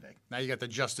catch anything. Now you got the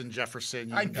Justin Jefferson.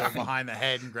 You can go behind the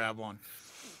head and grab one.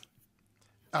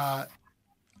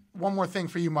 One more thing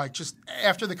for you, Mike. Just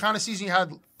after the kind of season you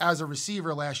had as a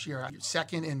receiver last year, you're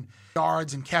second in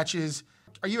yards and catches.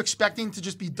 Are you expecting to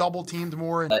just be double teamed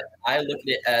more? I look at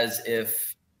it as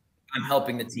if I'm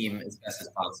helping the team as best as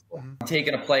possible. I'm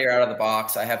taking a player out of the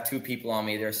box. I have two people on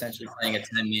me. They're essentially playing a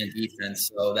 10-man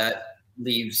defense. So that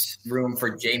leaves room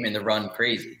for Jamin to run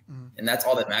crazy. And that's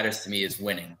all that matters to me is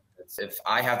winning. If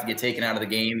I have to get taken out of the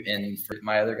game and for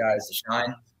my other guys to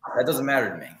shine, that doesn't matter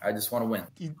to me. I just want to win.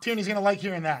 Tierney's going to like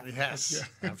hearing that. Yes,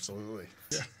 absolutely.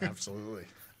 Absolutely.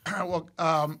 Well,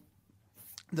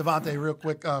 Devontae, real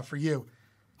quick for you.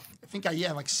 I think I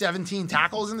had like 17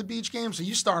 tackles in the Beach game, so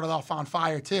you started off on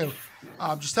fire too.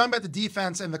 Just tell me about the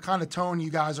defense and the kind of tone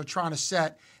you guys are trying to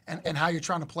set and how you're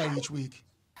trying to play each week.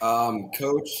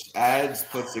 Coach Ads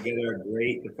puts together a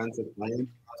great defensive plan this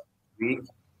week,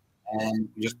 and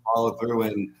we just follow through,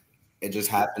 and it just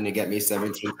happened to get me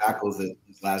 17 tackles this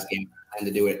last game. I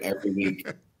plan to do it every week.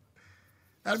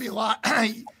 That'd be a lot. Are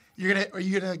you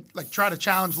gonna like try to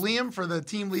challenge Liam for the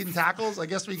team leading tackles? I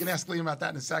guess we can ask Liam about that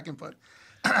in a second, but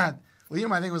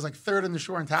Liam, I think, was like third in the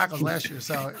shore in tackles last year.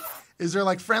 So is there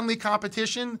like friendly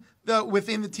competition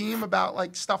within the team about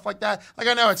like stuff like that? Like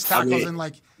I know it's tackles and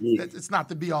like it's not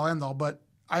the be all end all, but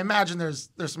I imagine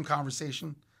there's some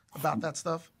conversation about that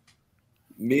stuff.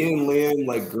 Me and Liam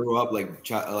like grew up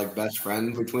like best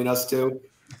friends between us two.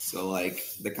 So like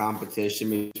the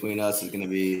competition between us is gonna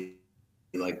be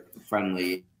like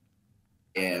friendly,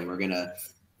 and we're gonna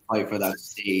fight for that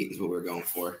state is what we're going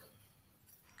for.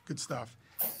 Good stuff.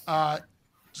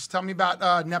 Just tell me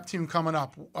about Neptune coming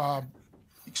up.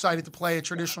 Excited to play a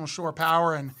traditional shore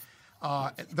power, and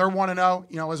they're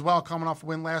 1-0, as well, coming off a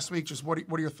win last week. Just what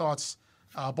are your thoughts,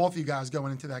 both of you guys,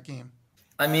 going into that game?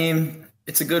 I mean,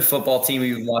 it's a good football team.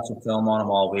 We've been watching film on them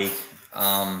all week.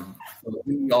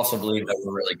 We also believe that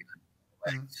we're really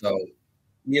good. So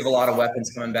we have a lot of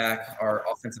weapons coming back. Our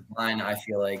offensive line, I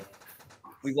feel like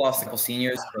we've lost a couple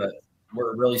seniors, but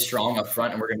we're really strong up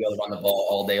front, and we're going to be able to run the ball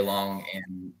all day long,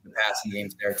 and the passing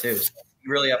game's there too. So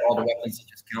we really have all the weapons to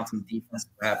just count some defense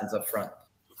what happens up front.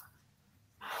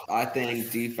 I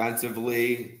think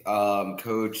defensively,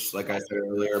 Coach, like I said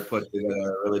earlier, put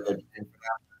together a really good game for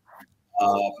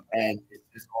that. And it's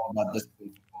just all about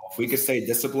discipline. If we could stay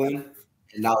disciplined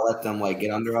and not let them like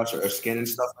get under us or skin and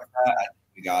stuff like that, I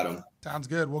think we got them. Sounds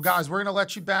good. Well, guys, we're going to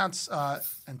let you bounce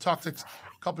and talk to a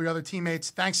couple of your other teammates.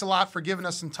 Thanks a lot for giving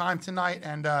us some time tonight,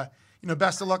 and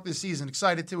best of luck this season.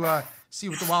 Excited to see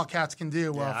what the Wildcats can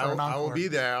do for an encore. I will be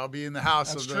there. I'll be in the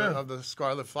house of the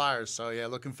Scarlet Flyers. So yeah,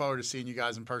 looking forward to seeing you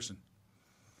guys in person.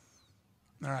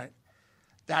 All right,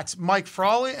 that's Mike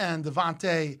Frawley and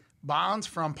Devontae Bonds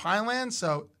from Pineland.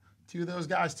 So two of those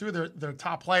guys, they're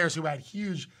top players who had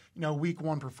huge, week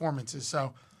one performances.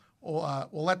 So we'll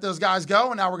let those guys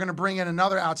go, and now we're going to bring in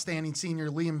another outstanding senior,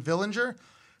 Liam Villinger,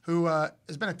 who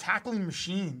has been a tackling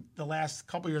machine the last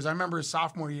couple of years. I remember his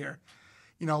sophomore year,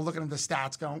 looking at the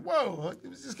stats going, whoa, it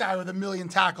was this guy with 1 million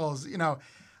tackles,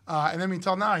 and then we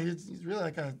told now he's really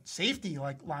like a safety,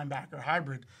 like linebacker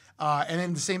hybrid. And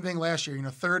then the same thing last year,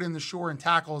 third in the shore in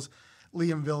tackles,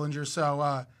 Liam Villinger.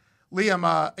 So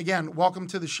Liam, again, welcome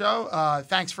to the show.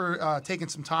 Thanks for taking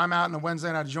some time out on a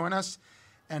Wednesday night to join us.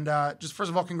 And just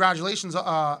first of all, congratulations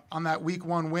on that week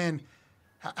one win.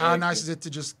 How nice is it to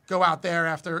just go out there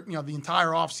after the entire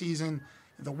offseason,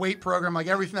 the weight program, like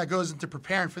everything that goes into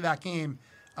preparing for that game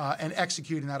and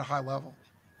executing at a high level.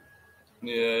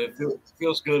 Yeah, it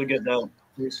feels good to get that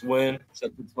first win,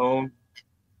 set the tone.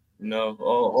 You know,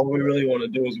 all we really want to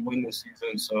do is win this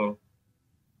season, so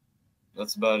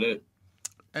that's about it.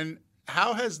 And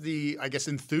how has the, I guess,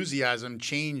 enthusiasm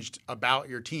changed about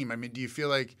your team? I mean, do you feel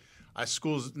like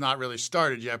school's not really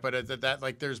started yet, but that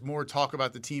like there's more talk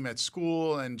about the team at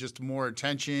school and just more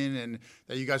attention, and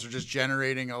that you guys are just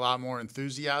generating a lot more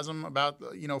enthusiasm about,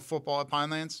 you know, football at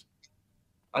Pinelands?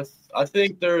 I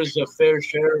think there's a fair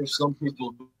share of some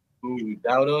people who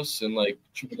doubt us and like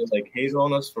try to like hate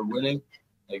on us for winning,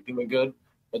 like doing good.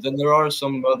 But then there are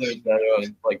some others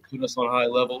that like put us on high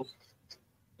levels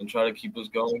and try to keep us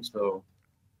going. So,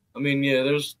 I mean, yeah,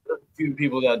 there's a few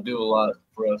people that do a lot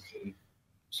for us and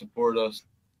support us.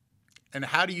 And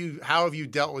how have you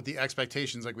dealt with the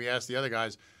expectations? Like we asked the other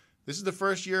guys, this is the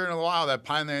first year in a while that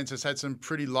Pinelands has had some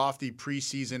pretty lofty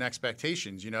preseason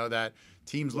expectations, you know, that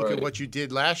teams look at what you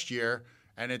did last year,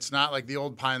 and it's not like the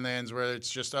old Pinelands where it's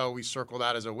just, oh, we circled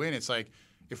out as a win. It's like,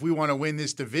 if we want to win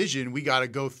this division, we got to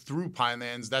go through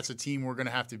Pinelands. That's a team we're going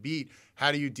to have to beat.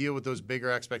 How do you deal with those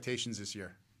bigger expectations this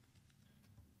year?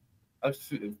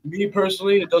 Me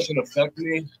personally, it doesn't affect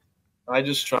me. I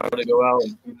just try to go out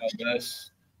and do my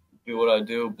best, do what I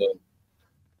do, but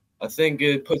I think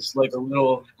it puts like a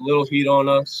little heat on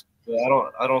us. But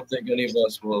I don't think any of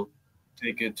us will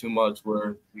take it too much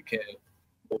where we can't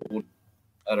hold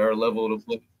at our level to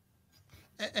play.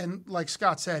 And like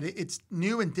Scott said, it's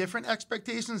new and different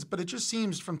expectations, but it just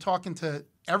seems from talking to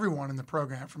everyone in the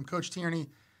program, from Coach Tierney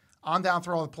on down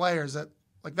through all the players, that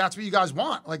like that's what you guys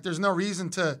want. Like there's no reason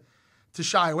to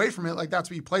shy away from it. Like that's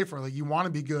what you play for. Like you want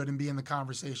to be good and be in the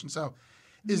conversation. So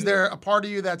is there a part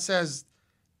of you that says,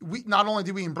 we not only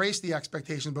do we embrace the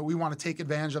expectation, but we want to take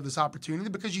advantage of this opportunity,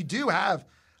 because you do have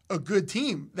a good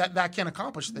team that can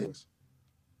accomplish things?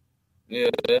 Yeah,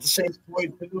 at the same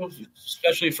point too,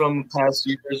 especially from past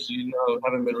years, you know,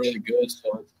 haven't been really good,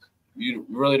 so you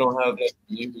really don't have that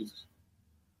to lose.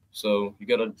 So you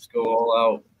got to just go all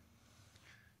out.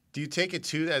 Do you take it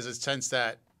too as a sense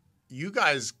that you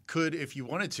guys could, if you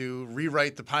wanted to,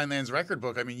 rewrite the Pinelands record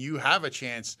book? I mean, you have a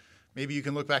chance. Maybe you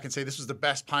can look back and say this was the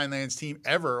best Pinelands team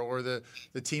ever, or the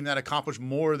team that accomplished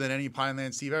more than any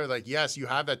Pinelands team ever. Like, yes, you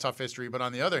have that tough history, but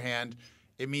on the other hand,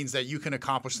 it means that you can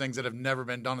accomplish things that have never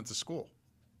been done at the school.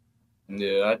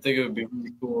 Yeah, I think it would be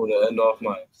really cool to end off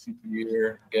my senior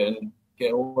year getting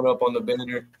one up on the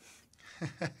banner.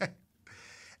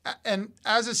 And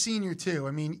as a senior too,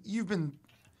 I mean, you've been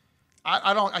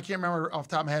I can't remember off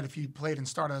the top of my head if you played and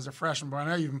started as a freshman, but I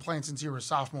know you've been playing since you were a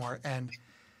sophomore, and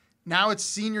now it's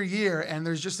senior year, and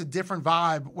there's just a different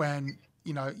vibe when,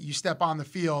 you know, you step on the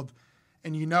field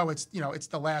and it's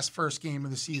the last first game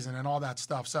of the season and all that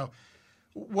stuff. So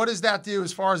what does that do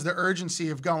as far as the urgency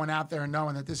of going out there and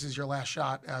knowing that this is your last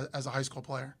shot as a high school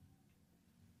player?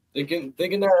 Thinking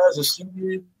that as a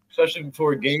senior, especially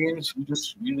before games, you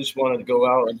just want to go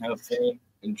out and have fun,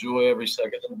 enjoy every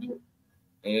second of it.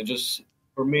 And it just,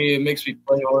 for me, it makes me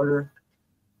play harder.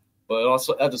 But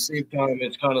also at the same time,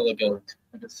 it's kind of like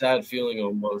a sad feeling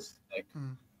almost, like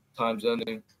time's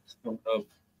ending, it's coming up.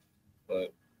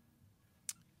 But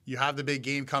you have the big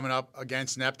game coming up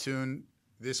against Neptune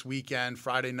this weekend,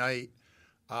 Friday night.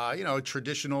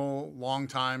 Traditional,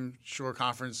 long-time Shore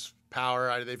Conference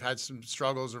power. They've had some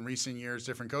struggles in recent years,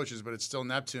 different coaches, but it's still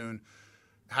Neptune.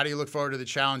 How do you look forward to the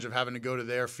challenge of having to go to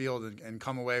their field and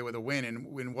come away with a win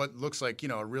in what looks like,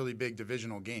 a really big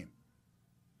divisional game?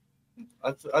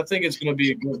 I think it's going to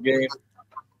be a good game,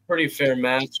 pretty fair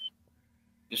match.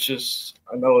 It's just,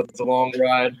 I know it's a long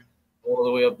ride all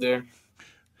the way up there,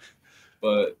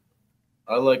 but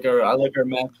I like our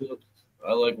matchups.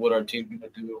 I like what our team's going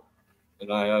to do,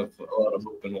 and I have a lot of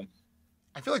hope in it.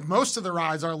 I feel like most of the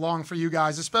rides are long for you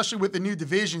guys, especially with the new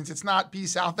divisions. It's not P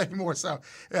South anymore, so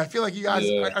I feel like you guys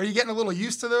are you getting a little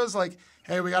used to those? Like,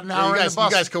 hey, we got an hour in the bus.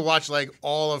 You guys could watch like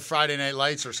all of Friday Night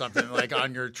Lights or something like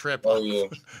on your trip. Oh yeah,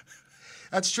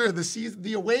 that's true.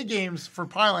 The away games for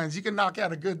Pinelands, you can knock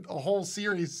out a whole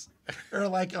series or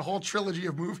like a whole trilogy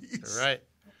of movies. Right.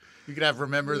 You could have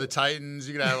Remember the Titans.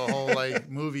 You could have a whole like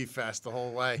movie fest the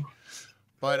whole way.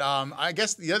 But I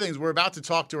guess the other thing is we're about to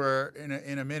talk to her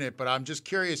in a minute, but I'm just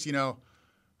curious,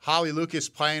 Holly Lucas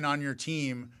playing on your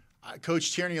team,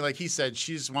 Coach Tierney, like he said,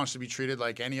 she just wants to be treated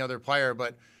like any other player.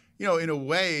 But, in a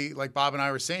way, like Bob and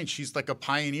I were saying, she's like a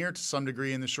pioneer to some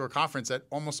degree in the Shore Conference that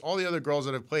almost all the other girls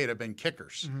that have played have been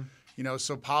kickers. Mm-hmm.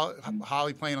 So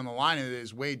Holly playing on the line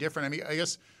is way different. I mean, I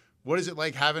guess, what is it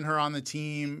like having her on the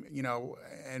team,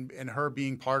 and her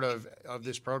being part of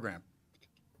this program?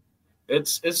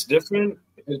 It's different.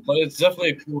 But it's definitely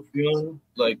a cool feeling,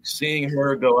 like seeing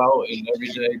her go out and every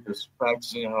day just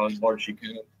practicing how hard she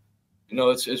can.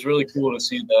 It's really cool to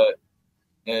see that.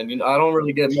 And I don't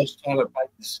really get much time to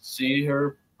practice, see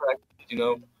her practice,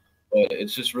 but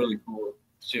it's just really cool to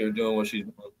see her doing what she's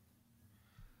doing.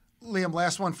 Liam,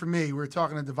 last one for me. We were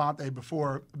talking to Devontae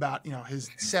before about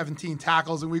his 17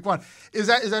 tackles in week 1. Is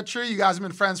that true? You guys have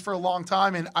been friends for a long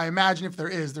time, and I imagine if there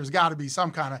is, there's got to be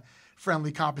some kind of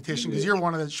friendly competition because you're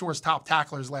one of the Shore's top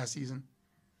tacklers last season.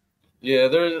 Yeah,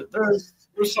 there's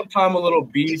sometimes a little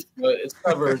beef, but it's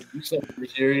never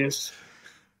serious.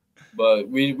 But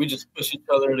we just push each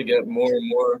other to get more and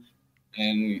more.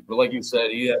 And like you said,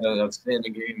 he had an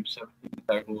outstanding game, 17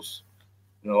 tackles.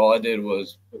 All I did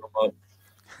was pick him up.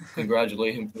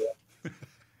 Congratulate him for that.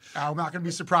 I'm not going to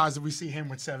be surprised if we see him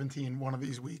with 17 one of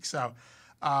these weeks. So,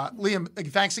 Liam,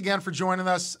 thanks again for joining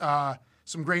us.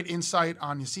 Some great insight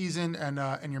on your season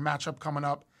and your matchup coming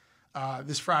up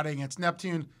this Friday against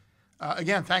Neptune.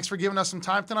 Again, thanks for giving us some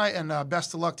time tonight, and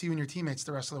best of luck to you and your teammates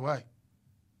the rest of the way.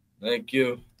 Thank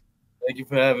you. Thank you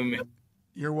for having me.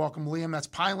 You're welcome, Liam. That's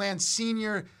Pineland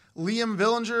senior Liam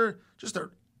Villinger. Just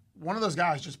one of those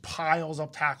guys just piles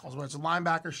up tackles, whether it's a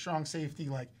linebacker, strong safety.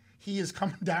 Like, he is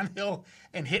coming downhill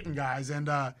and hitting guys, and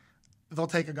they'll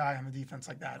take a guy on the defense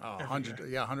like that.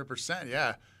 100%.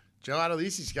 Yeah. Joe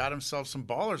Adalisi's got himself some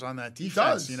ballers on that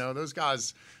defense. Those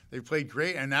guys, they played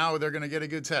great, and now they're going to get a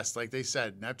good test. Like they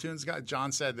said,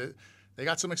 John said that they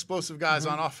got some explosive guys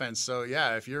on offense. So,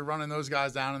 yeah, if you're running those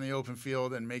guys down in the open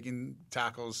field and making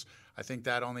tackles, I think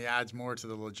that only adds more to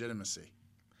the legitimacy.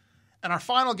 And our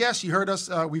final guest, you heard us,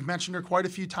 we've mentioned her quite a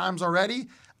few times already,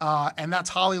 and that's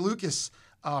Holly Lucas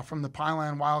from the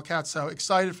Pineland Wildcats. So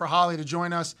excited for Holly to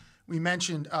join us. We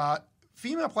mentioned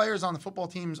female players on the football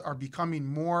teams are becoming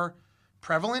more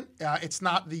prevalent. It's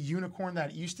not the unicorn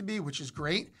that it used to be, which is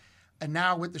great. And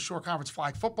now with the Shore Conference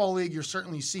Flag Football League, you're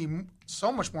certainly seeing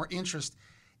so much more interest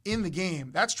in the game.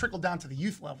 That's trickled down to the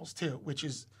youth levels too, which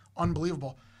is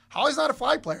unbelievable. Holly's not a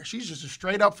flag player. She's just a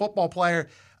straight-up football player,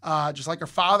 just like her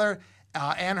father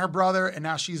and her brother, and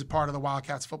now she's a part of the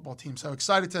Wildcats football team. So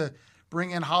excited to bring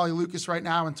in Holly Lucas right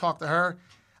now and talk to her.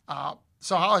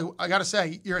 So, Holly, I got to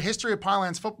say, your history of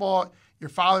Pinelands football, your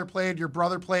father played, your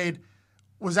brother played.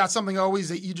 Was that something always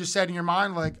that you just said in your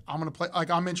mind, like, I'm going to play, like,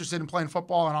 I'm interested in playing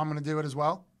football and I'm going to do it as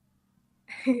well?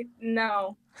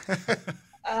 No.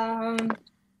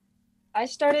 I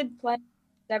started playing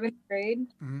 7th grade.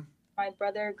 Mm-hmm. My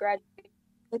brother graduated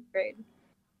 5th grade.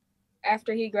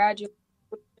 After he graduated,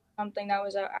 something that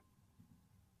was out.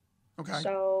 Okay.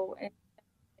 So I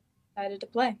decided to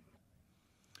play.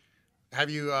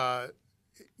 Have you,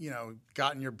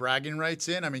 gotten your bragging rights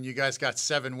in? I mean, you guys got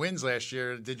 7 wins last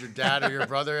year. Did your dad or your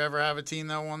brother ever have a team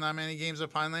that won that many games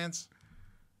at Pinelands?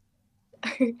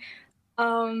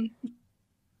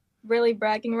 Really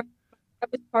bragging rights. I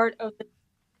was part of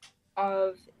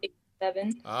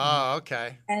 7. Oh,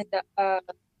 okay. And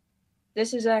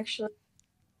this is actually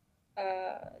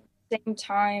same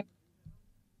time,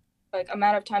 like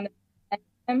amount of time that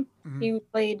him. Mm-hmm. He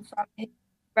played from his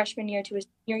freshman year to his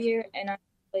senior year, and I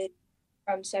played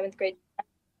from 7th grade.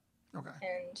 Okay.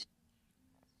 And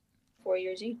 4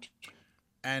 years each.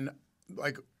 And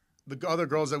like the other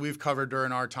girls that we've covered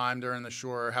during our time during the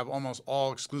Shore have almost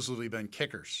all exclusively been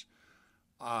kickers.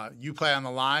 You play on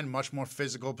the line, much more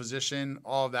physical position,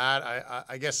 all of that.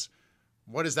 I guess,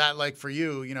 what is that like for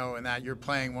you, in that you're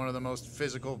playing one of the most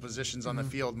physical positions on the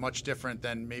field, much different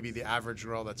than maybe the average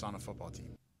girl that's on a football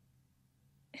team?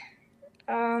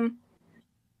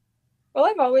 Well,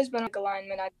 I've always been like a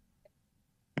lineman.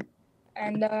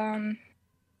 And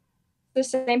the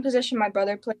same position my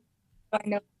brother played, I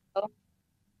know well.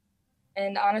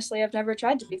 And honestly, I've never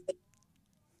tried to be fit.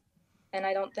 And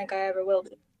I don't think I ever will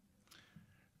be.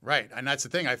 Right. And that's the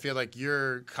thing. I feel like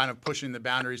you're kind of pushing the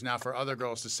boundaries now for other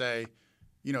girls to say,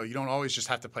 you don't always just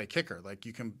have to play kicker. Like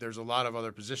there's a lot of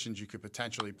other positions you could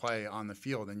potentially play on the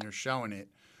field, and you're showing it.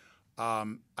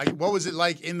 What was it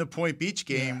like in the Point Beach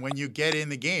game when you get in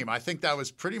the game? I think that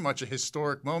was pretty much a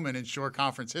historic moment in Shore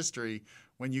Conference history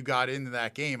when you got into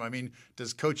that game. I mean,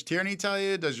 does Coach Tierney tell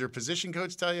you? Does your position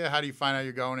coach tell you? How do you find out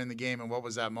you're going in the game, and what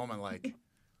was that moment like?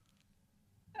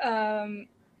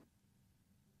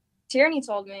 Tierney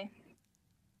told me.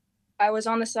 I was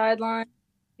on the sideline.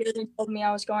 Tierney told me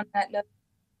I was going that note.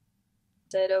 I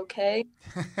said, okay.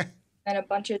 And a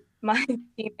bunch of my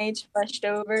teammates rushed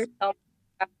over,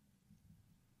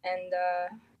 and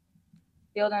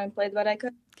field and played what I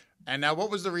could. And now,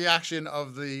 what was the reaction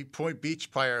of the Point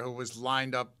Beach player who was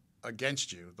lined up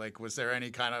against you? Like, was there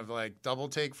any kind of like double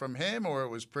take from him, or it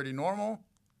was pretty normal?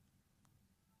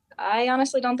 I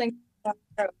honestly don't think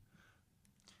so.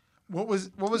 What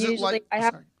was Usually, it like? I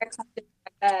have something in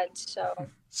my bed, so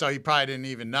So you probably didn't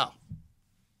even know.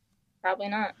 probably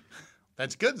not.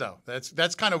 That's good though.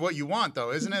 That's kind of what you want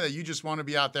though, isn't it? That you just want to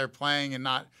be out there playing and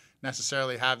not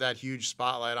necessarily have that huge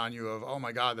spotlight on you of, oh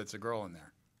my God, that's a girl in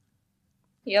there.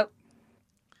 Yep.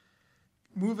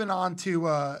 Moving on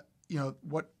to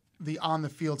what the on the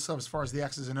field stuff as far as the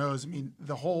X's and O's. I mean,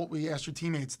 we asked your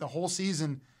teammates, the whole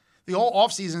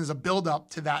off season is a build up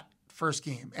to that first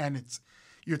game, and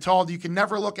you're told you can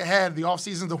never look ahead. The off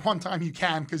season is the one time you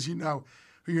can because you know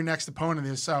who your next opponent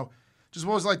is. So just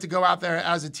what it was like to go out there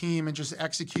as a team and just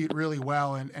execute really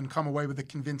well and come away with a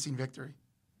convincing victory.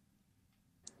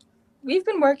 We've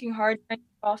been working hard during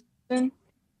the off season,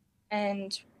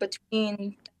 and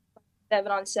between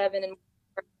 7-on-7 and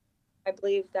I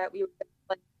believe that we were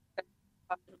like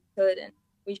we could, and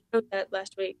we showed that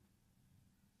last week.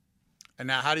 And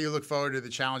now, how do you look forward to the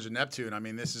challenge of Neptune? I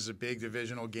mean, this is a big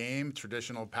divisional game,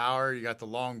 traditional power. You got the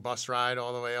long bus ride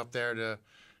all the way up there to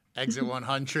exit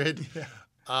 100. Yeah.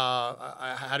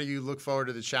 How do you look forward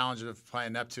to the challenge of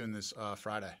playing Neptune this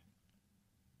Friday?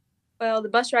 Well, the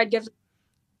bus ride gives us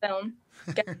film,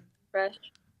 get fresh,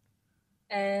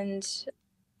 and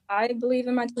I believe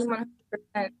in my team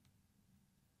 100%.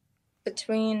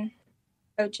 Between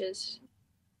coaches,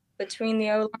 between the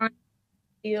O-line,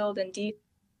 field, and defense,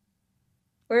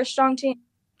 we're a strong team.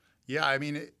 Yeah, I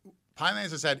mean, Pinelands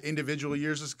has had individual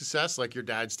years of success, like your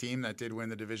dad's team that did win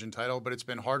the division title, but it's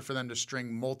been hard for them to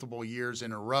string multiple years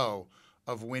in a row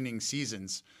of winning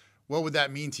seasons. What would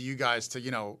that mean to you guys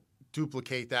to,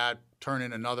 duplicate that, turn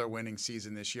in another winning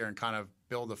season this year and kind of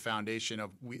build a foundation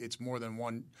of it's more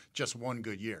than just one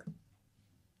good year?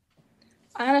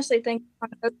 I honestly think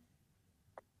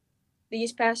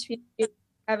these past few years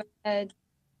haven't had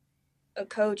a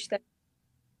coach that's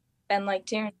been like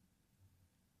Tierney.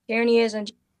 Tierney isn't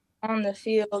just on the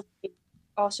field, he's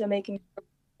also making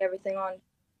everything on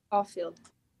off field.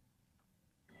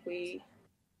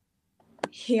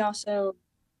 He also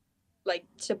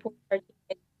supports our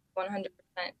team 100%.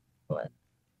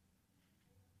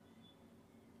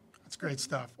 That's great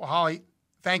stuff. Well, Holly,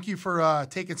 thank you for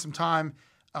taking some time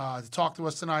to talk to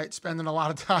us tonight, spending a lot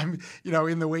of time,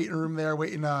 in the waiting room there,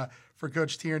 waiting for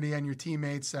Coach Tierney and your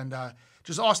teammates. And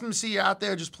just awesome to see you out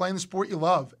there just playing the sport you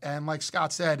love. And like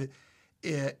Scott said,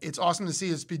 it's awesome to see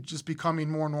it's just becoming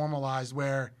more normalized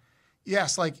where,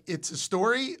 yes, it's a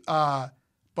story,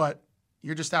 but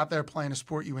you're just out there playing a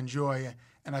sport you enjoy.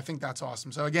 And I think that's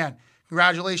awesome. So, again,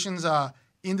 congratulations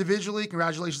individually.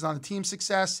 Congratulations on the team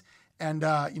success. And,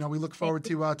 we look forward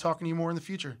to talking to you more in the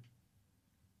future.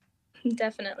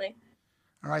 Definitely.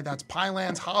 All right, that's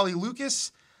Pineland's Holly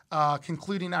Lucas,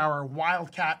 concluding our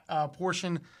Wildcat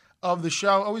portion of the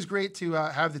show. Always great to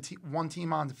have the one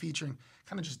team on to featuring,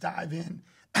 kind of just dive in,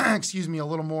 a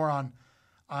little more on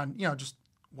just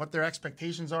what their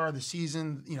expectations are, the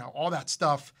season, all that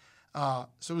stuff. So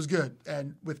it was good.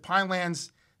 And with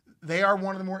Pinelands, they are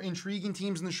one of the more intriguing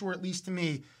teams in the shore, at least to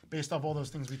me, based off all those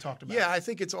things we talked about. Yeah, I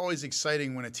think it's always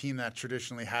exciting when a team that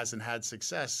traditionally hasn't had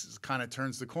success kind of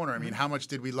turns the corner. I mean, how much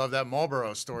did we love that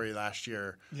Marlboro story last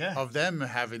year of them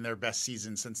having their best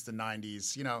season since the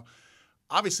 90s?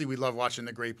 Obviously we love watching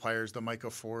the great players, the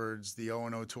Micah Fords, the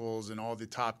Owen O'Tooles, and all the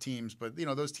top teams. But,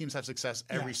 those teams have success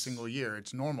every single year.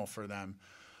 It's normal for them.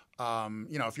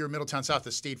 If you're Middletown South,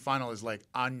 the state final is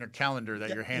on your calendar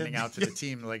that you're handing out to the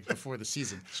team before the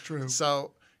season. It's true.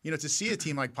 So, to see a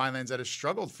team like Pinelands that has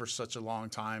struggled for such a long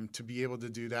time to be able to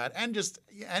do that and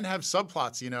have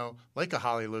subplots, like a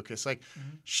Holly Lucas,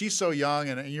 she's so young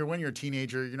and when you're a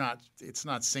teenager, it's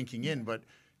not sinking in, but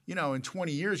in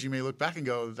 20 years, you may look back and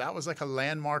go, that was a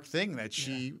landmark thing that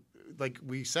she, like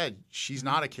we said, she's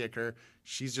not a kicker.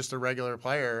 She's just a regular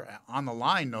player on the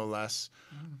line, no less,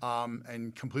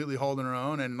 and completely holding her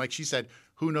own. And like she said,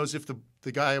 who knows if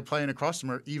the guy playing across from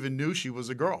her even knew she was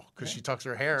a girl because she tucks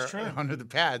her hair under the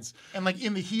pads. And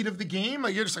in the heat of the game,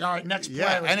 you're just all right, next play.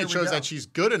 Yeah, and it shows that she's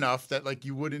good enough that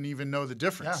you wouldn't even know the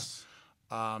difference.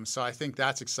 Yes. So I think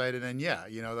that's exciting. And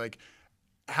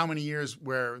how many years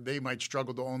where they might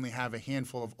struggle to only have a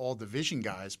handful of all division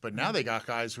guys, but now they got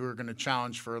guys who are going to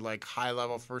challenge for high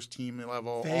level, first team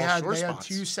level, they had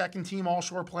 2 second team all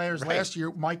shore players last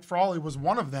year. Mike Frawley was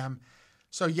one of them.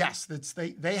 So yes,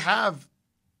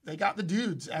 they got the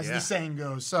dudes, as the saying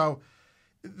goes. So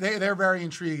they're very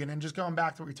intriguing. And just going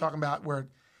back to what you're talking about, where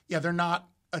they're not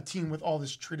a team with all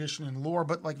this tradition and lore,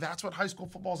 but that's what high school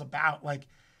football is about.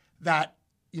 That.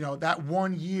 That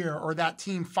 1 year or that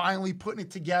team finally putting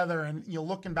it together and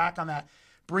looking back on that,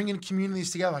 bringing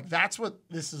communities together. Like, that's what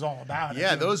this is all about.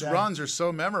 Yeah, those runs are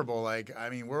so memorable. Like, I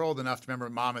mean, we're old enough to remember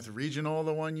Monmouth Regional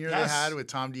the one year they had with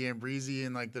Tom D'Ambrisi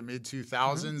in like the mid-2000s.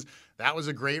 Mm-hmm. That was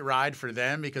a great ride for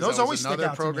them because those that was always another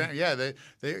program. Yeah,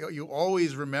 you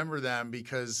always remember them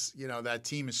because, you know, that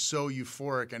team is so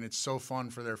euphoric and it's so fun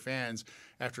for their fans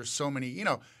after so many, you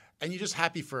know, and you're just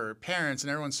happy for parents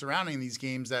and everyone surrounding these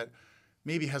games that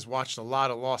maybe has watched a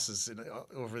lot of losses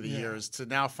over the years to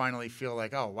now finally feel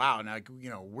like, oh, wow, now,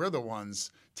 you know, we're the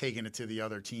ones taking it to the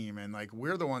other team and, like,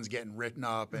 we're the ones getting written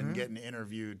up and getting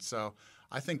interviewed. So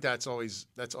I think that's always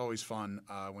fun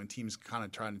when teams kind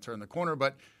of trying to turn the corner,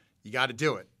 but you got to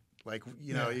do it. Like,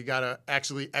 you know, you got to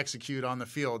actually execute on the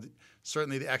field.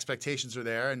 Certainly the expectations are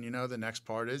there, and, you know, the next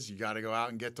part is you got to go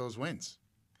out and get those wins.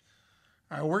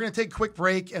 All right, we're going to take a quick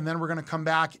break, and then we're going to come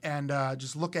back and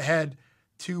just look ahead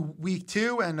to week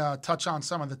 2 and touch on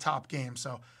some of the top games.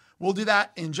 So we'll do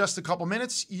that in just a couple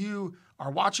minutes. You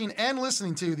are watching and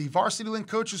listening to the Varsity Link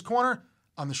Coaches Corner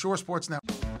on the Shore Sports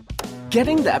Network.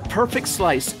 Getting that perfect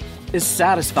slice is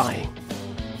satisfying,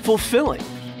 fulfilling,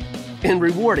 and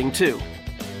rewarding too.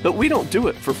 But we don't do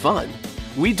it for fun.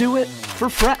 We do it for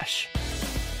fresh.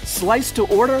 Slice to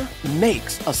order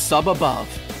makes a sub above.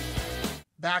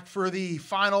 Back for the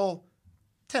final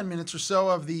 10 minutes or so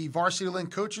of the Varsity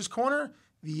Link Coaches Corner.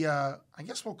 I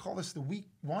guess we'll call this the week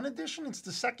 1 edition. It's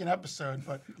the second episode,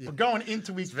 but we're going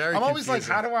into week. I'm always like,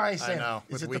 how do I say it?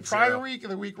 Is it the prior week or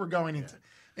the week we're going into?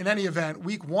 In any event,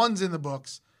 week 1's in the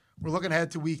books. We're looking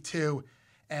ahead to week 2.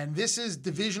 And this is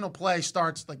divisional play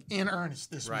starts like in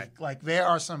earnest this week. Like, there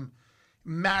are some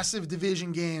massive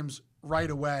division games right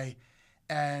away.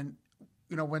 And,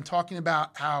 you know, when talking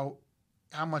about how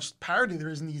much parity there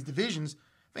is in these divisions,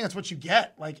 I think that's what you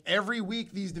get. Like, every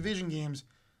week, these division games,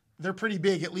 they're pretty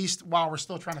big, at least while we're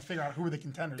still trying to figure out who are the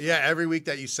contenders. Yeah, every week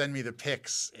that you send me the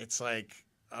picks, it's like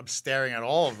I'm staring at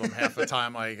all of them half the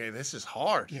time like, hey, this is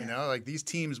hard, you know? Like, these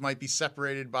teams might be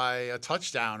separated by a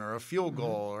touchdown or a field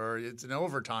goal or it's an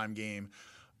overtime game.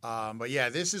 But, yeah,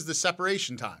 this is the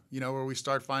separation time, you know, where we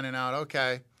start finding out,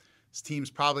 okay, this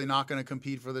team's probably not going to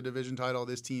compete for the division title.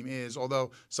 This team is,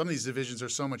 although some of these divisions are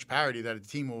so much parity that a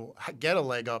team will get a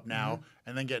leg up now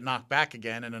and then get knocked back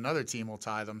again, and another team will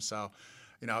tie them. So,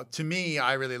 you know, to me,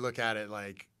 I really look at it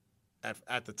like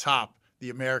at the top, the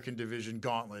American Division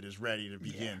gauntlet is ready to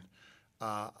begin.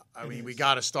 I mean, we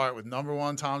got to start with number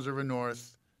 1, Toms River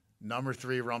North, number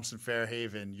 3, Rumson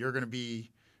Fairhaven. You're going to be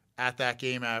at that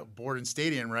game at Borden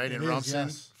Stadium, right, in Rumson,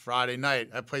 Friday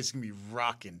night. That place is going to be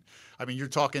rocking. I mean, you're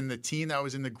talking the team that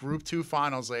was in the Group 2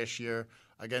 finals last year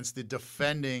against the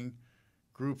defending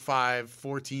Group 5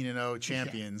 14-0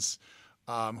 champions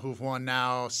who've won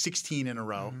now 16 in a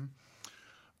row.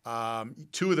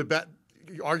 Two of the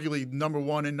arguably number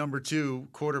 1 and number 2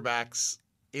 quarterbacks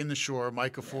in the Shore,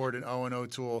 Micah Ford and Owen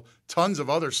O'Toole. Tons of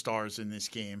other stars in this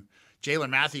game. Jalen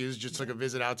Matthews just took a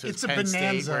visit out to Penn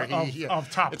State. Where of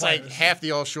top it's players. like half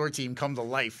the All-Shore team come to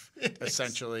life,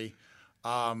 essentially.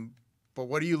 But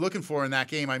what are you looking for in that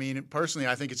game? I mean, personally,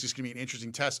 I think it's just going to be an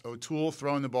interesting test. O'Toole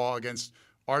throwing the ball against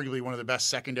arguably one of the best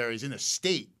secondaries in the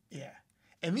state. Yeah.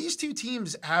 And these two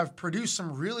teams have produced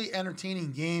some really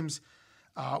entertaining games.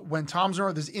 When Toms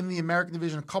North is in the American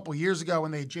Division a couple years ago when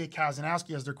they had Jake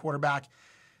Kazanowski as their quarterback,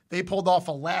 they pulled off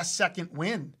a last-second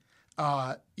win,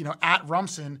 at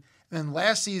Rumson. And then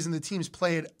last season, the teams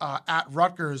played at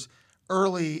Rutgers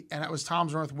early, and it was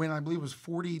Toms North win. I believe it was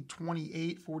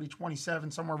 40-28,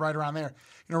 40-27, somewhere right around there.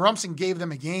 You know, Rumson gave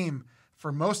them a game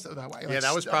for most of that way. Yeah,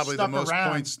 that was probably the most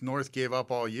points North gave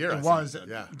up all year. It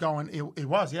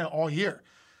was all year.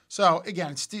 So,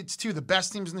 again, it's two of the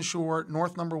best teams in the Shore,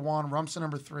 North number 1, Rumson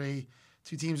number 3,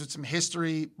 two teams with some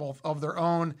history, both of their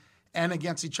own and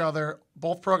against each other.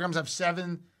 Both programs have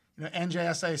 7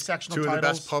 NJSA sectional titles. Two of the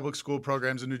best public school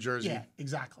programs in New Jersey. Yeah,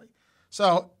 exactly.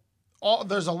 So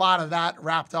there's a lot of that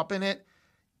wrapped up in it.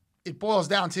 It boils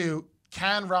down to,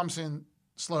 can Rumson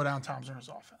slow down Toms River's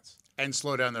offense? And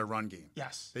slow down their run game.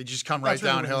 Yes. They just come right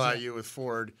downhill at you with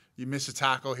Ford. You miss a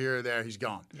tackle here or there, he's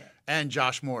gone. Yeah. And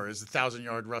Josh Moore is the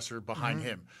 1,000-yard rusher behind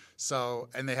him. So,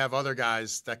 and they have other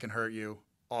guys that can hurt you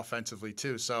offensively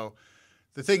too. So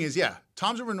the thing is,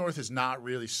 Toms River North is not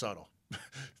really subtle.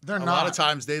 A lot of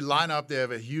times they line up, they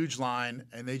have a huge line,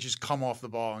 and they just come off the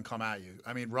ball and come at you.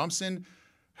 I mean, Rumson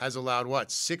has allowed,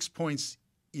 6 points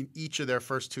in each of their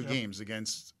first 2 games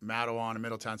against Matawan and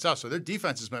Middletown South. So their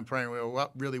defense has been playing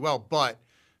really well, but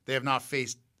they have not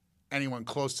faced anyone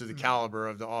close to the caliber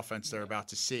of the offense they're about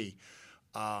to see.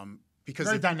 because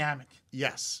very dynamic.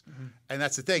 Yes, and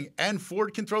that's the thing. And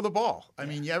Ford can throw the ball. I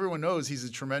mean, everyone knows he's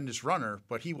a tremendous runner,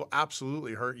 but he will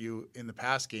absolutely hurt you in the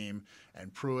pass game.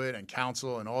 And Pruitt and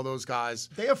Counsell and all those guys.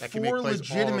 They have that can make 4 plays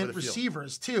legitimate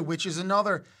receivers too, which is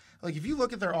another. Like if you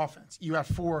look at their offense, you have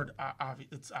Ford.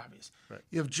 It's obvious. Right.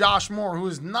 You have Josh Moore, who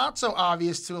is not so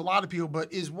obvious to a lot of people,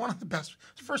 but is one of the best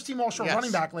first-team All-Star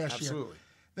running back last year.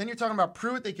 Then you're talking about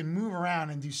Pruitt. They can move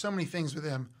around and do so many things with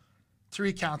him.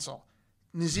 Tariq Counsell.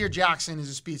 Nazir Jackson is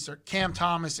a speedster. Cam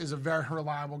Thomas is a very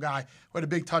reliable guy who had a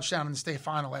big touchdown in the state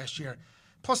final last year.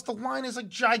 Plus, the line is like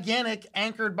gigantic,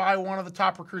 anchored by one of the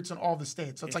top recruits in all the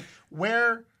states. So it's like,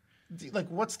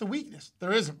 what's the weakness?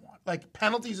 There isn't one. Like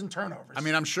penalties and turnovers. I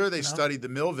mean, I'm sure they studied the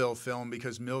Millville film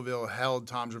because Millville held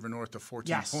Toms River North to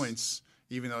 14 points,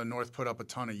 even though North put up a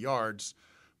ton of yards.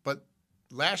 But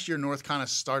last year, North kind of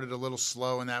started a little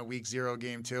slow in that week 0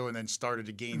 game too, and then started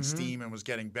to gain steam and was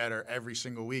getting better every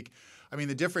single week. I mean,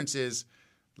 the difference is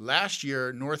last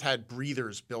year, North had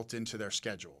breathers built into their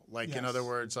schedule. Like, in other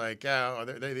words, like,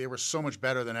 they were so much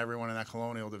better than everyone in that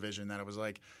Colonial division that it was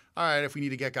like, all right, if we need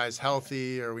to get guys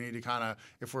healthy or we need to kind of,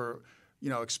 if we're,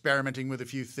 experimenting with a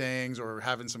few things or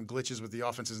having some glitches with the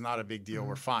offense is not a big deal.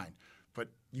 We're fine. But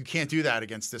you can't do that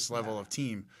against this level of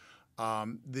team.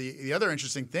 The other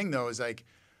interesting thing, though, is like,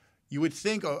 you would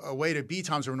think a way to beat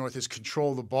Toms River North is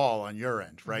control the ball on your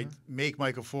end, right? Make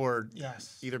Michael Ford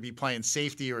either be playing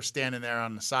safety or standing there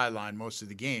on the sideline most of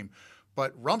the game.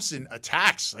 But Rumson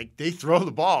attacks. Like, they throw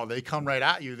the ball. They come right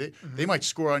at you. They might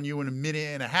score on you in a minute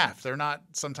and a half. They're not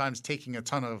sometimes taking a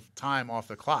ton of time off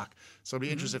the clock. So it'll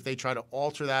be interesting if they try to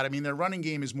alter that. I mean, their running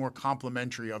game is more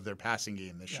complementary of their passing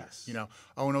game this year.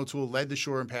 Owen O'Toole led the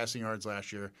Shore in passing yards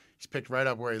last year. He's picked right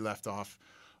up where he left off.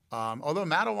 Although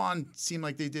Matawan seemed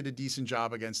like they did a decent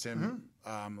job against him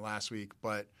last week.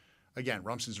 But, again,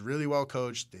 Rumson's really well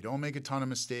coached. They don't make a ton of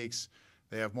mistakes.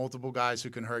 They have multiple guys who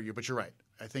can hurt you. But you're right.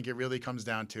 I think it really comes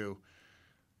down to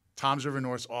Toms River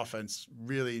North's offense.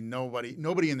 Really,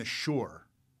 nobody in the Shore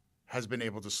has been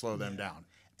able to slow them down.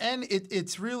 And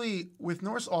it's really, with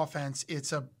North's offense,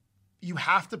 you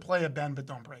have to play a bend but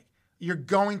don't break. You're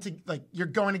going to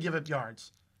give up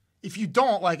yards. If you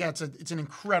don't, it's an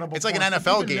incredible. It's like an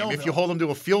NFL game. Millville, if you hold them to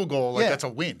a field goal, that's a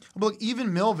win. But look,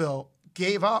 even Millville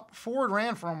gave up. Ford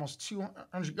ran for almost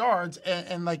 200 yards,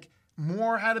 and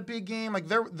Moore had a big game. Like,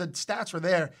 the stats were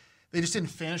there. They just didn't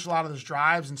finish a lot of those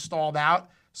drives and stalled out.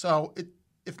 So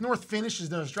if North finishes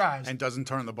those drives and doesn't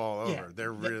turn the ball over,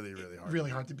 they're really, really hard. Really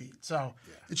hard to beat. So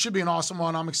it should be an awesome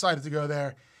one. I'm excited to go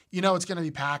there. It's going to be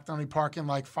packed. I'm going to be parking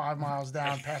 5 miles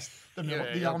down past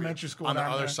the elementary school. On the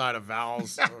other side of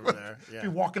Vowels over there. Be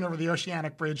walking over the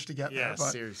Oceanic Bridge to get there. Yeah,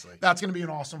 seriously. That's going to be an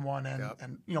awesome one.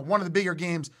 And one of the bigger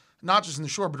games, not just in the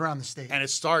Shore, but around the state. And it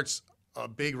starts a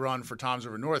big run for Toms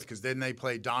River North because then they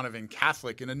play Donovan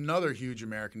Catholic in another huge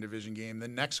American Division game the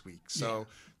next week. So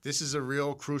this is a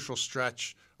real crucial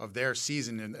stretch of their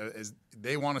season, and as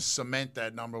they want to cement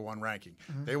that #1 ranking.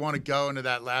 They want to go into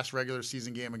that last regular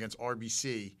season game against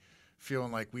RBC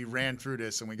feeling like we ran through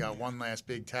this and we got one last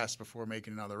big test before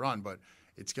making another run. But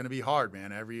it's going to be hard,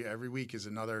 man. Every week is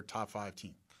another top 5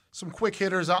 team. Some quick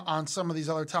hitters on some of these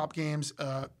other top games.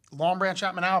 Long Branch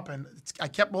at Manalapan. I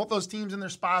kept both those teams in their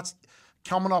spots,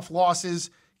 coming off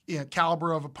losses,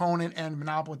 caliber of opponent, and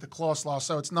Manalapan with the close loss.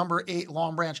 So it's number 8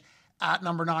 Long Branch at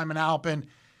number 9 Manalapan.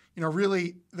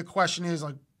 Really the question is,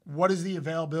 what is the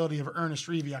availability of Ernest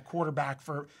Reevy at quarterback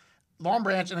for Long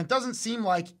Branch? And it doesn't seem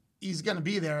like he's going to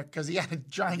be there because he had a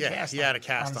giant cast. He had a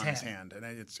cast on his hand.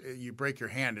 And you break your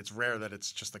hand, it's rare that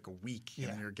it's just like a week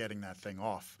and you're getting that thing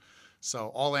off.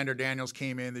 So Allander Daniels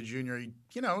came in, the junior. He,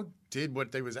 did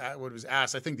what was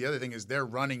asked. I think the other thing is their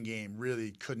running game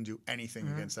really couldn't do anything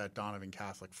against that Donovan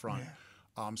Catholic front.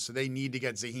 So they need to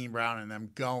get Zaheem Brown and them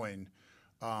going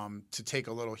to take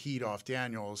a little heat off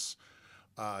Daniels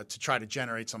to try to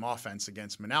generate some offense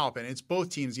against Manalapan. It's both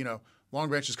teams. Long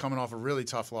Branch is coming off a really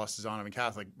tough loss to Donovan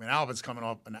Catholic. Manalapan's coming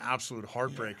off an absolute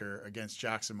heartbreaker against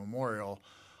Jackson Memorial.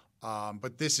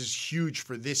 But this is huge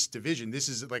for this division. This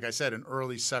is, like I said, an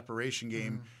early separation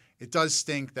game. It does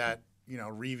stink that,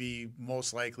 Reevy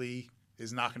most likely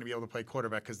is not going to be able to play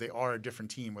quarterback because they are a different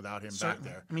team without him back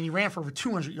there. I mean, he ran for over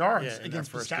 200 yards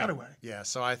against Piscataway. Yeah,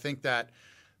 so I think that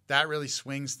really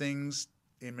swings things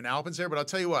in Manalapan's there. But I'll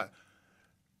tell you what,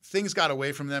 things got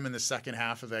away from them in the second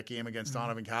half of that game against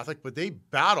Donovan Catholic, but they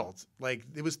battled.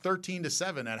 It was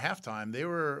 13-7 at halftime. They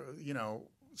were,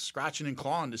 scratching and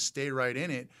clawing to stay right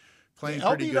in it. Playing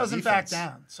pretty good doesn't defense.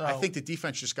 back down. So I think the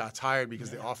defense just got tired because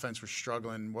the offense was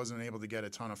struggling, wasn't able to get a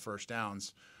ton of first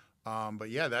downs. But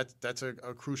that's a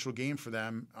crucial game for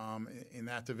them in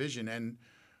that division. And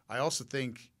I also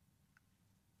think,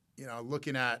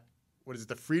 looking at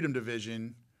the Freedom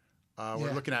Division.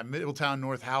 We're looking at Middletown,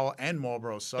 North Howell, and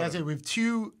Marlboro Southern. That's it. We have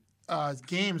 2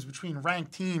 games between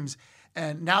ranked teams.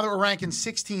 And now that we're ranking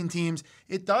 16 teams,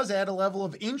 it does add a level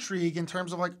of intrigue in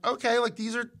terms of like, okay, like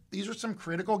these are some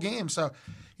critical games. So,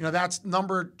 that's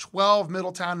number 12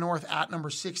 Middletown North at number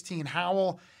 16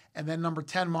 Howell, and then number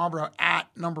 10 Marlboro at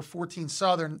number 14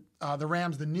 Southern. The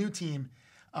Rams, the new team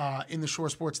in the Shore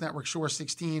Sports Network, Shore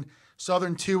 16.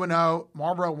 Southern 2-0,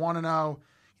 Marlboro 1-0.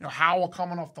 Howell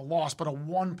coming off the loss, but a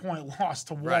 1-point loss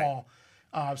to Wall.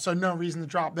 Right. So no reason to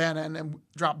drop them and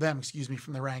drop them,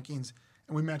 from the rankings.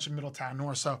 And we mentioned Middletown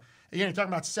North. So again, you're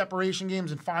talking about separation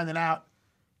games and finding out,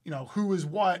 who is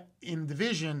what in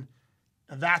division.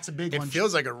 That's a big one. It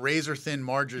feels like a razor-thin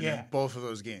margin in both of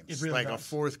those games. It really does. A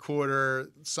fourth quarter,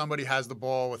 somebody has the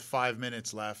ball with 5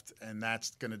 minutes left, and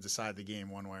that's going to decide the game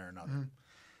one way or another.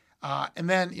 Mm-hmm. And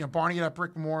then, Barney at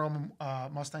Brick Memorial,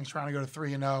 Mustangs trying to go to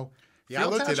 3-0. Yeah, I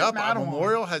looked it up.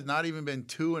 Memorial has not even been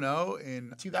 2-0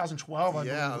 in 2012. I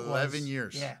believe it was. 11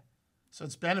 years. Yeah, so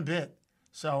it's been a bit.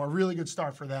 So a really good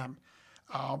start for them.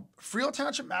 Freehold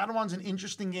Township Madawan's an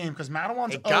interesting game because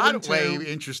Madawan's 0-2. It got way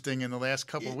interesting in the last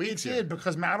couple of weeks. It did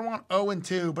because Madawan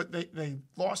 0-2, but they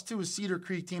lost to a Cedar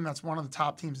Creek team that's one of the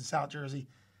top teams in South Jersey,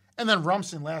 and then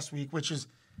Rumson last week, which is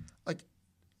like,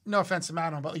 no offense to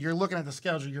Madawan, but you're looking at the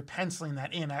schedule, you're penciling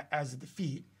that in as a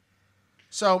defeat.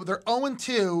 So they're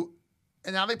 0-2.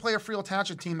 And now they play a Freehold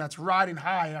Township team that's riding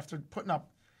high after putting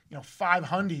up,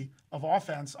 500 of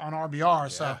offense on RBR. Yeah.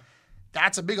 So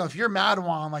that's a big one. If you're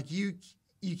Madawan, like you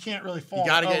can't really fall. You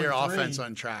got to get your offense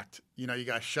untracked. You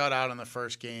got shut out in the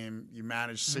first game. You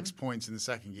managed 6 points in the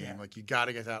second game. Yeah. Like you got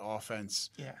to get that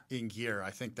offense in gear. I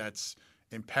think that's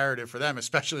imperative for them,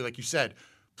 especially like you said,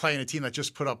 playing a team that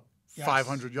just put up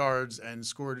 500 yards and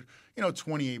scored,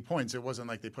 28 points. It wasn't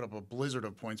like they put up a blizzard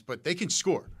of points, but they can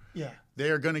score. Yeah. They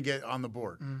are going to get on the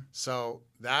board. So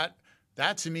that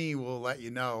to me will let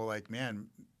you know, like, man,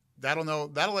 that'll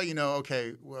let you know,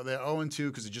 okay, well, they're 0-2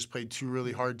 because they just played 2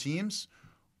 really hard teams,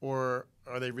 or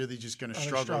are they really just going to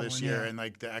struggle this year? And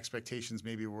like the expectations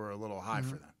maybe were a little high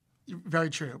for them. Very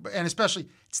true. And especially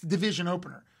it's the division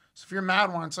opener. So if you're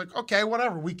Madawan, it's like, okay,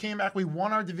 whatever. We came back, we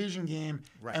won our division game,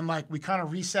 and like we kind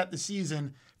of reset the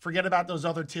season. Forget about those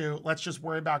other 2. Let's just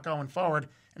worry about going forward.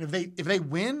 And if they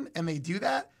win and they do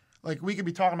that, like we could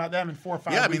be talking about them in 4 or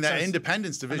 5 weeks. Yeah, I mean that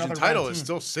Independence Division title is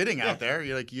still sitting out there.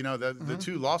 You're like, the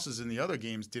 2 losses in the other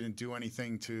games didn't do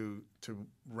anything to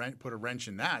put a wrench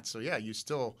in that. So yeah, you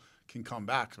still can come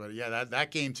back. But yeah,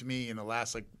 that game to me in the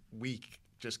last week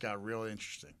just got real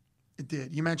interesting. It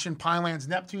did. You mentioned Pinelands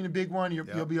Neptune, a big one.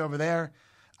 You'll be over there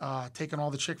taking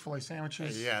all the Chick-fil-A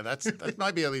sandwiches. Yeah, that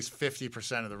might be at least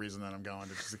 50% of the reason that I'm going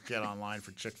to just get online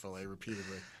for Chick-fil-A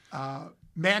repeatedly.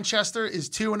 Manchester is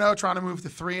 2-0, trying to move to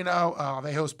 3-0.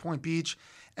 They host Point Beach.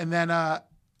 And then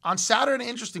on Saturday, an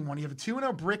interesting one. You have a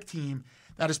 2-0 Brick team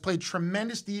that has played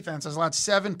tremendous defense, has allowed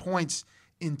 7 points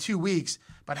in 2 weeks,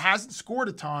 but hasn't scored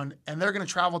a ton. And they're going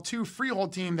to travel to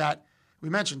Freehold team that we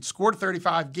mentioned scored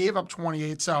 35, gave up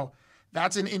 28. So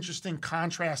that's an interesting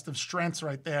contrast of strengths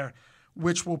right there,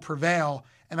 which will prevail.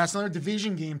 And that's another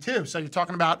division game too. So you're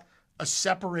talking about a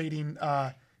separating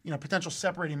potential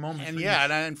separating moment. And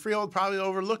and Freehold probably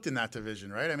overlooked in that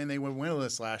division, right? I mean, they went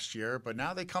winless last year, but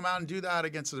now they come out and do that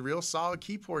against a real solid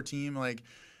Keyport team. Like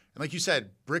you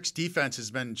said, Brick's defense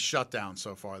has been shut down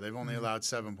so far. They've only allowed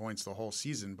 7 points the whole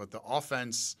season, but the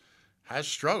offense has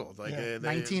struggled.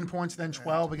 19 points, then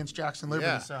 12 against Jackson Liberty.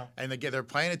 Yeah. So. And they're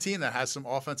playing a team that has some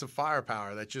offensive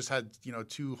firepower that just had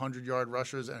 200-yard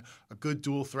rushers and a good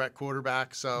dual threat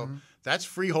quarterback. So that's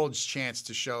Freehold's chance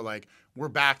to show we're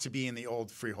back to being the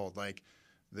old Freehold,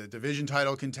 the division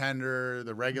title contender,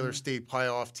 the regular state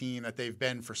playoff team that they've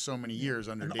been for so many years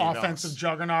under Dave Ellis. Offensive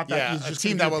juggernaut. That a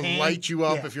team that will light you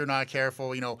up if you're not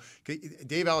careful.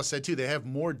 Dave Ellis said too, they have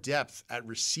more depth at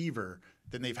receiver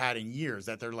than they've had in years,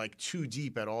 that they're too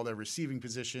deep at all their receiving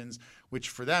positions, which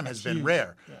for them has been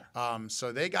rare. Yeah.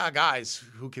 So they got guys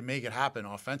who can make it happen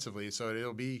offensively. So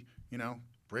it'll be,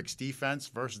 Brick's defense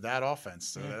versus that offense.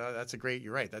 So that's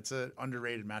you're right. That's an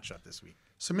underrated matchup this week.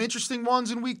 Some interesting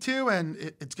ones in week 2, and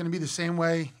it's going to be the same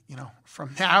way,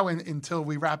 from now until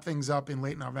we wrap things up in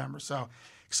late November. So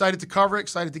excited to cover it,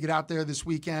 excited to get out there this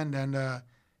weekend and,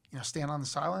 stand on the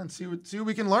sideline and see what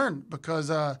we can learn, because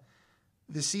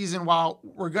this season, while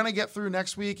we're going to get through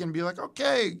next week and be like,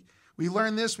 okay, we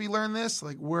learned this,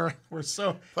 we're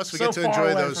so Plus we so get to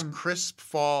enjoy those from crisp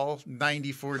fall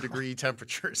 94-degree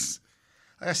temperatures.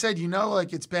 Like I said,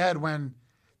 it's bad when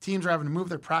teams are having to move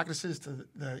their practices to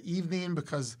the evening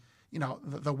because,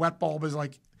 the wet bulb is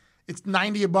it's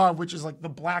 90 above, which is like the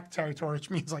black territory,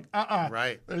 which means like,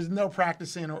 Right. There's no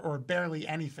practicing or barely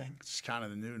anything. It's kind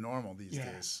of the new normal these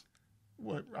days.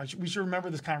 We should remember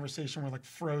this conversation. We're like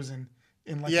frozen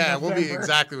in like November.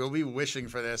 November. We'll be wishing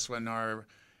for this when our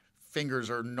fingers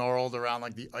are gnarled around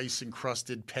like the ice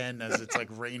encrusted pen as it's like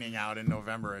raining out in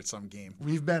November at some game.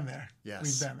 We've been there. Yes.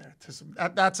 We've been there.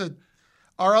 That's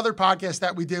our other podcast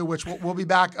that we do, which we'll be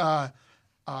back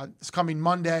this coming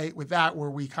Monday with that, where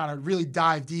we kind of really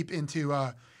dive deep into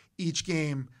each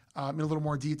game in a little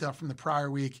more detail from the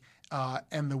prior week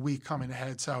and the week coming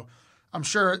ahead. So I'm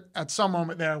sure at some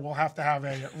moment there we'll have to have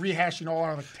a rehashing all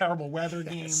our like terrible weather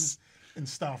games and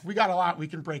stuff. We got a lot we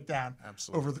can break down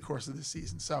over the course of this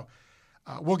season. So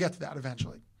we'll get to that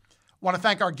eventually. Want to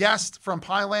thank our guest from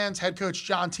Pinelands, head coach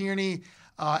John Tierney,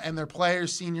 and their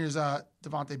players, seniors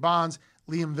Devontae Bonds,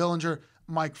 Liam Villinger,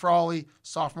 Mike Frawley,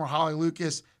 sophomore Holly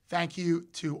Lucas. Thank you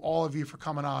to all of you for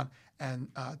coming on and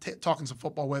talking some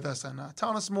football with us and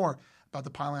telling us more about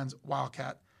the Pinelands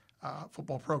Wildcat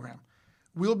football program.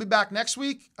 We'll be back next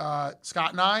week.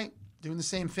 Scott and I doing the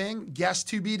same thing. Guests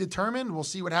to be determined. We'll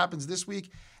see what happens this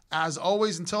week. As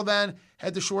always, until then,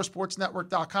 head to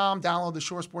shoresportsnetwork.com, download the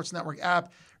Shore Sports Network app,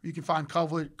 where you can find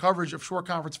coverage of Shore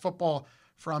Conference football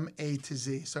from A to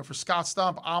Z. So for Scott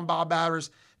Stump, I'm Bob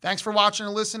Batters. Thanks for watching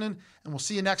and listening, and we'll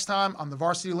see you next time on the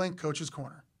Varsity Link Coach's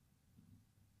Corner.